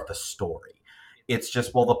core of the story. It's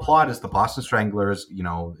just, well, the plot is the Boston Stranglers,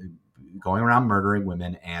 going around murdering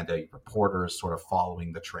women, and a reporter is sort of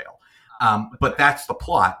following the trail. But that's the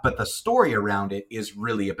plot. But the story around it is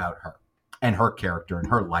really about her and her character and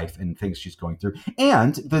her life and things she's going through.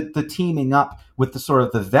 And the teaming up with the sort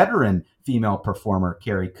of the veteran female performer,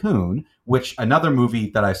 Carrie Coon, which another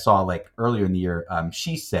movie that I saw like earlier in the year,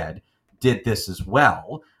 She Said, did this as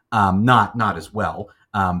well. Not as well.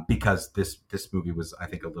 because this movie was, I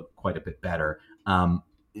think, quite a bit better.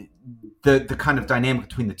 The kind of dynamic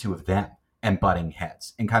between the two of them and butting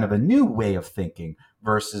heads, and kind of a new way of thinking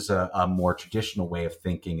versus a more traditional way of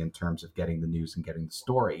thinking in terms of getting the news and getting the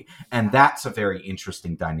story. And that's a very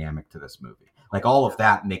interesting dynamic to this movie. Like, all of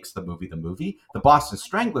that makes the movie the movie. The Boston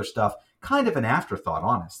Strangler stuff, kind of an afterthought,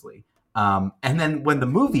 honestly. And then when the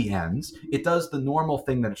movie ends, it does the normal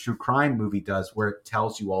thing that a true crime movie does, where it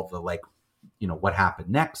tells you all the, like, you know, what happened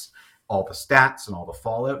next, all the stats and all the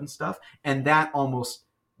fallout and stuff. And that almost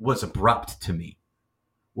was abrupt to me,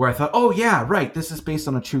 where I thought, oh yeah, right, this is based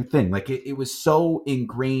on a true thing. Like, it was so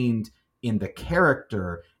ingrained in the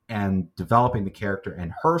character and developing the character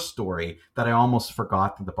and her story that I almost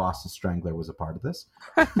forgot that the Boston Strangler was a part of this.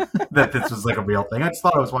 That this was like a real thing. I just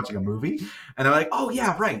thought I was watching a movie, and I'm like, oh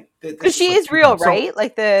yeah, right. Because she is real, right?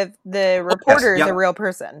 Like the reporter is a real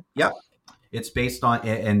person. Yep. It's based on,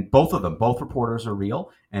 and both reporters are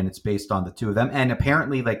real, and it's based on the two of them. And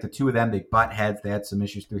apparently, like, the two of them, they butt heads. They had some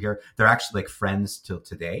issues through here. They're actually like friends till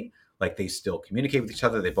today. Like, they still communicate with each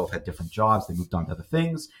other. They both had different jobs. They moved on to other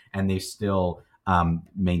things, and they still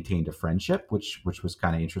maintained a friendship, which was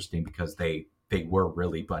kind of interesting, because they were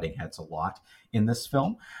really butting heads a lot in this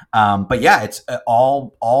film. But yeah, it's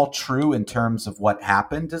all true in terms of what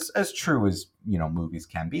happened, as true as, you know, movies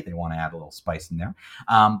can be. They want to add a little spice in there.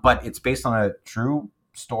 But it's based on a true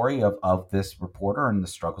story of this reporter and the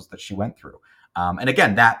struggles that she went through. And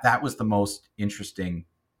again, that was the most interesting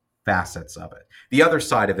facets of it. The other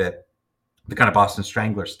side of it, the kind of Boston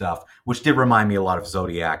Strangler stuff, which did remind me a lot of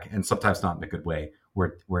Zodiac, and sometimes not in a good way,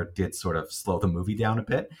 where it did sort of slow the movie down a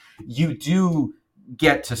bit. You do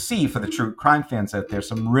get to see, for the true crime fans out there,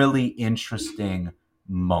 some really interesting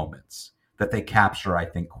moments that they capture, I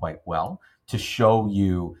think, quite well, to show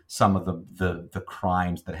you some of the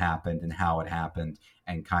crimes that happened and how it happened,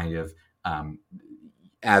 and kind of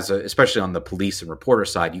especially on the police and reporter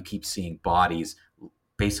side, you keep seeing bodies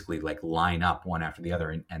basically like line up one after the other,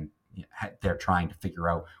 and they're trying to figure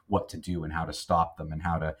out what to do and how to stop them and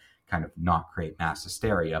how to kind of not create mass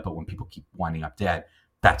hysteria. But when people keep winding up dead,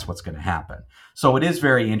 that's what's going to happen. So it is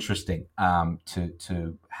very interesting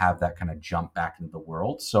to have that kind of jump back into the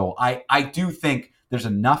world. So I do think there's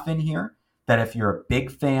enough in here that if you're a big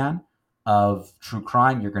fan of true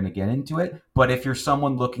crime, you're going to get into it. But if you're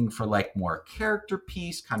someone looking for like more character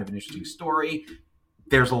piece, kind of an interesting story,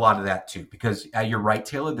 there's a lot of that too. Because you're right,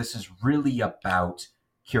 Taylor, this is really about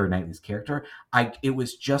Keira Knightley's character. It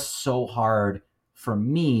was just so hard for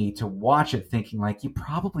me to watch it, thinking like, you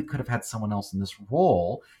probably could have had someone else in this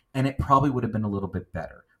role and it probably would have been a little bit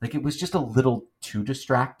better. Like, it was just a little too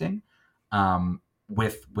distracting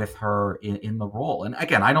with her in the role. And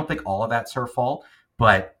again, I don't think all of that's her fault,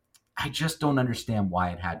 but I just don't understand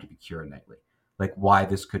why it had to be Keira Knightley. Like, why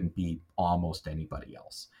this couldn't be almost anybody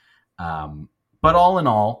else. But all in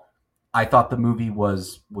all, I thought the movie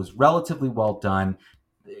was relatively well done.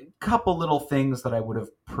 A couple little things that I would have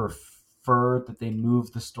preferred that they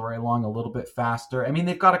moved the story along a little bit faster. I mean,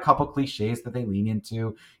 they've got a couple cliches that they lean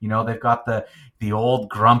into. You know, they've got the old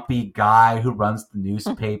grumpy guy who runs the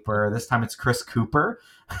newspaper. This time it's Chris Cooper,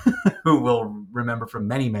 who we'll remember from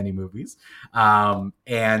many, many movies. And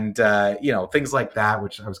you know, things like that,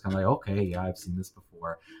 which I was kind of like, okay, yeah, I've seen this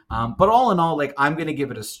before. But all in all, like, I'm going to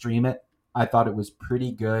give it a stream it. I thought it was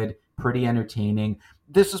pretty good, pretty entertaining.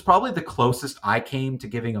 This was probably the closest I came to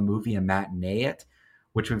giving a movie a matinee it,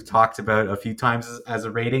 which we've talked about a few times as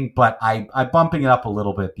a rating, but I'm bumping it up a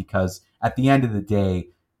little bit because at the end of the day,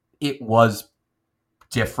 it was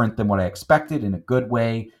different than what I expected in a good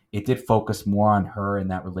way. It did focus more on her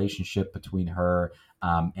and that relationship between her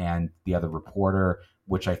and the other reporter,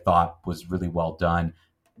 which I thought was really well done.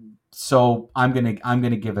 So I'm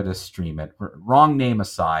gonna give it a stream it. Wrong name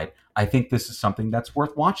aside, I think this is something that's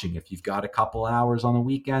worth watching. If you've got a couple hours on the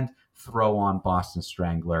weekend, throw on Boston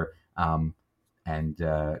Strangler, and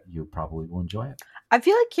you probably will enjoy it. I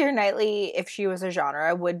feel like Keira Knightley, if she was a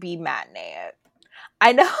genre, would be matinee it.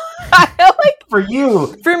 I know, like for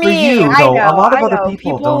you, for me, for you, though, I know, a lot of I other know.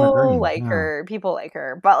 people don't agree. Like her, people like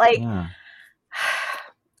her, but like,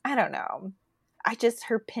 I don't know. I just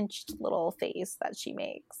her pinched little face that she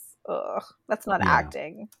makes. Ugh, that's not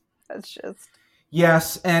acting. That's just.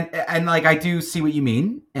 Yes, and like, I do see what you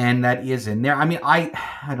mean, and that is in there. I mean, I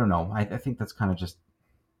don't know. I think that's kind of just.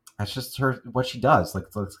 That's just her, what she does. Like,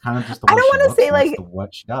 it's kind of just the way she looks. I don't want to say like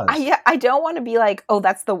what she does. I don't want to be like, oh,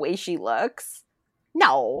 that's the way she looks.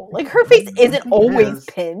 No, like her face isn't always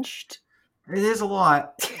pinched. It is a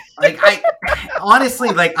lot. Like, I honestly,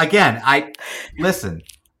 like, again, listen.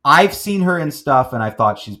 I've seen her in stuff, and I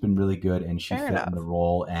thought she's been really good, and she fit in the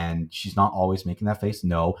role. And she's not always making that face.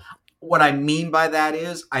 No, what I mean by that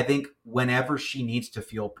is, I think whenever she needs to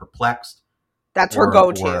feel perplexed, that's her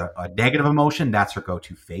go-to. Or a negative emotion, that's her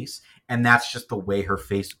go-to face. And that's just the way her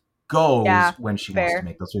face goes when she wants to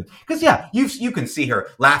make those movies. Because, you can see her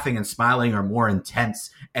laughing and smiling or more intense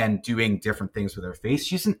and doing different things with her face.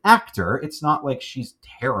 She's an actor. It's not like she's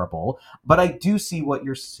terrible. But I do see what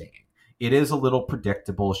you're saying. It is a little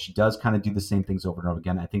predictable. She does kind of do the same things over and over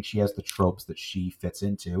again. I think she has the tropes that she fits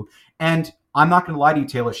into. And I'm not going to lie to you,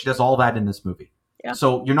 Taylor. She does all that in this movie. Yeah.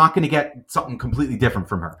 So you're not going to get something completely different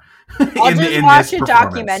from her. I'll just watch a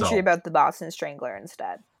documentary about the Boston Strangler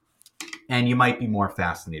instead. And you might be more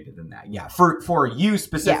fascinated in that. Yeah. For you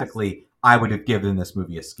specifically, I would have given this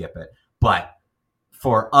movie a skip it. But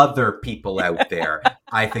for other people out there,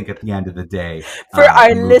 I think at the end of the day, for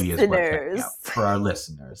our listeners, for our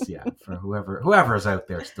listeners, for whoever is out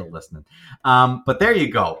there still listening. But there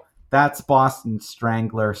you go. That's Boston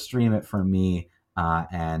Strangler. Stream it from me.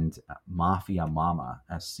 And Mafia Mamma,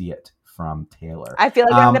 See It from Taylor. I feel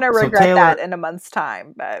like I'm going to regret that in a month's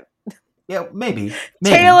time, but yeah, maybe.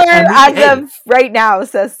 Taylor, as of right now,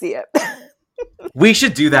 says See It. We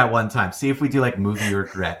should do that one time. See if we do like movie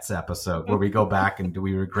regrets episode where we go back and do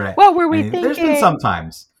we regret? What were we thinking? There's been some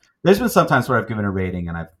times where I've given a rating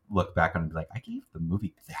and I've looked back on it and be like, I gave the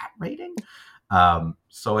movie that rating.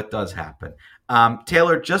 So it does happen.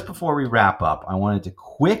 Taylor, just before we wrap up, I wanted to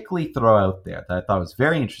quickly throw out there that I thought was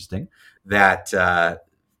very interesting that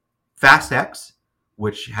Fast X,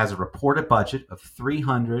 which has a reported budget of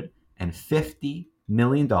 $350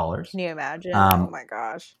 million. Can you imagine? Oh my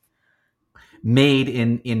gosh. Made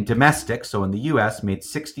in domestic, so in the US, made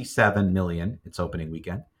 $67 million its opening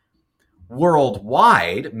weekend.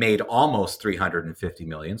 Worldwide made almost $350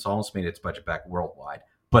 million, so almost made its budget back worldwide.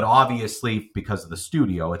 But obviously, because of the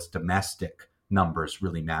studio, its domestic numbers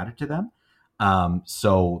really matter to them.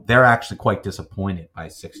 So they're actually quite disappointed by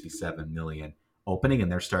 67 million opening,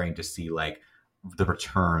 and they're starting to see like the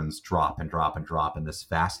returns drop and drop and drop in this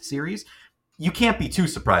Fast series. You can't be too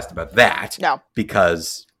surprised about that. No.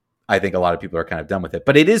 Because I think a lot of people are kind of done with it.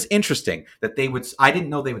 But it is interesting that I didn't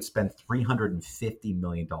know they would spend $350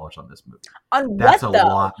 million on this movie. On That's what, though? A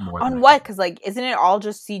lot more. On what? Because, like, isn't it all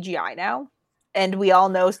just CGI now? And we all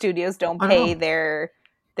know studios don't pay their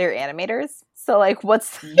animators. So, like,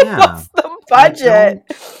 what's the budget?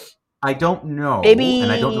 I don't know. Maybe.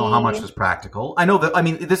 And I don't know how much is practical. I know that,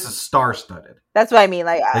 this is star-studded. That's what I mean.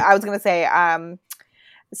 Like I was going to say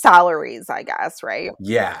salaries, I guess, right?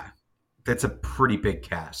 Yeah. That's a pretty big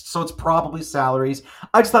cast. So it's probably salaries.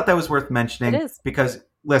 I just thought that was worth mentioning. It is. Because,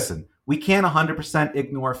 listen, we can't 100%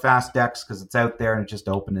 ignore Fast X because it's out there and it just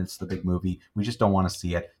opened. It's the big movie. We just don't want to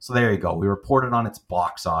see it. So there you go. We reported on its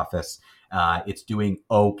box office. It's doing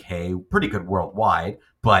okay, pretty good worldwide,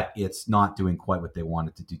 but it's not doing quite what they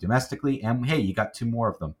wanted to do domestically. And hey, you got two more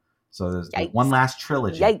of them. So there's one last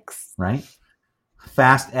trilogy. Yikes. Right?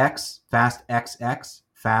 Fast X, Fast XX,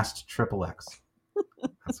 Fast Triple X.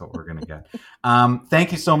 That's what we're going to get.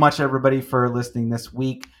 Thank you so much, everybody, for listening this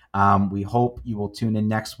week. We hope you will tune in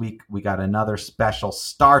next week. We got another special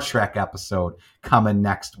Star Trek episode coming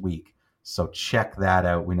next week. So check that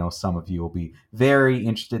out. We know some of you will be very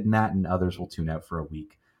interested in that, and others will tune out for a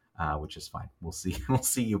week, which is fine. We'll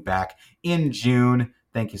see you back in June.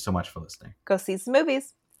 Thank you so much for listening. Go see some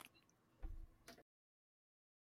movies.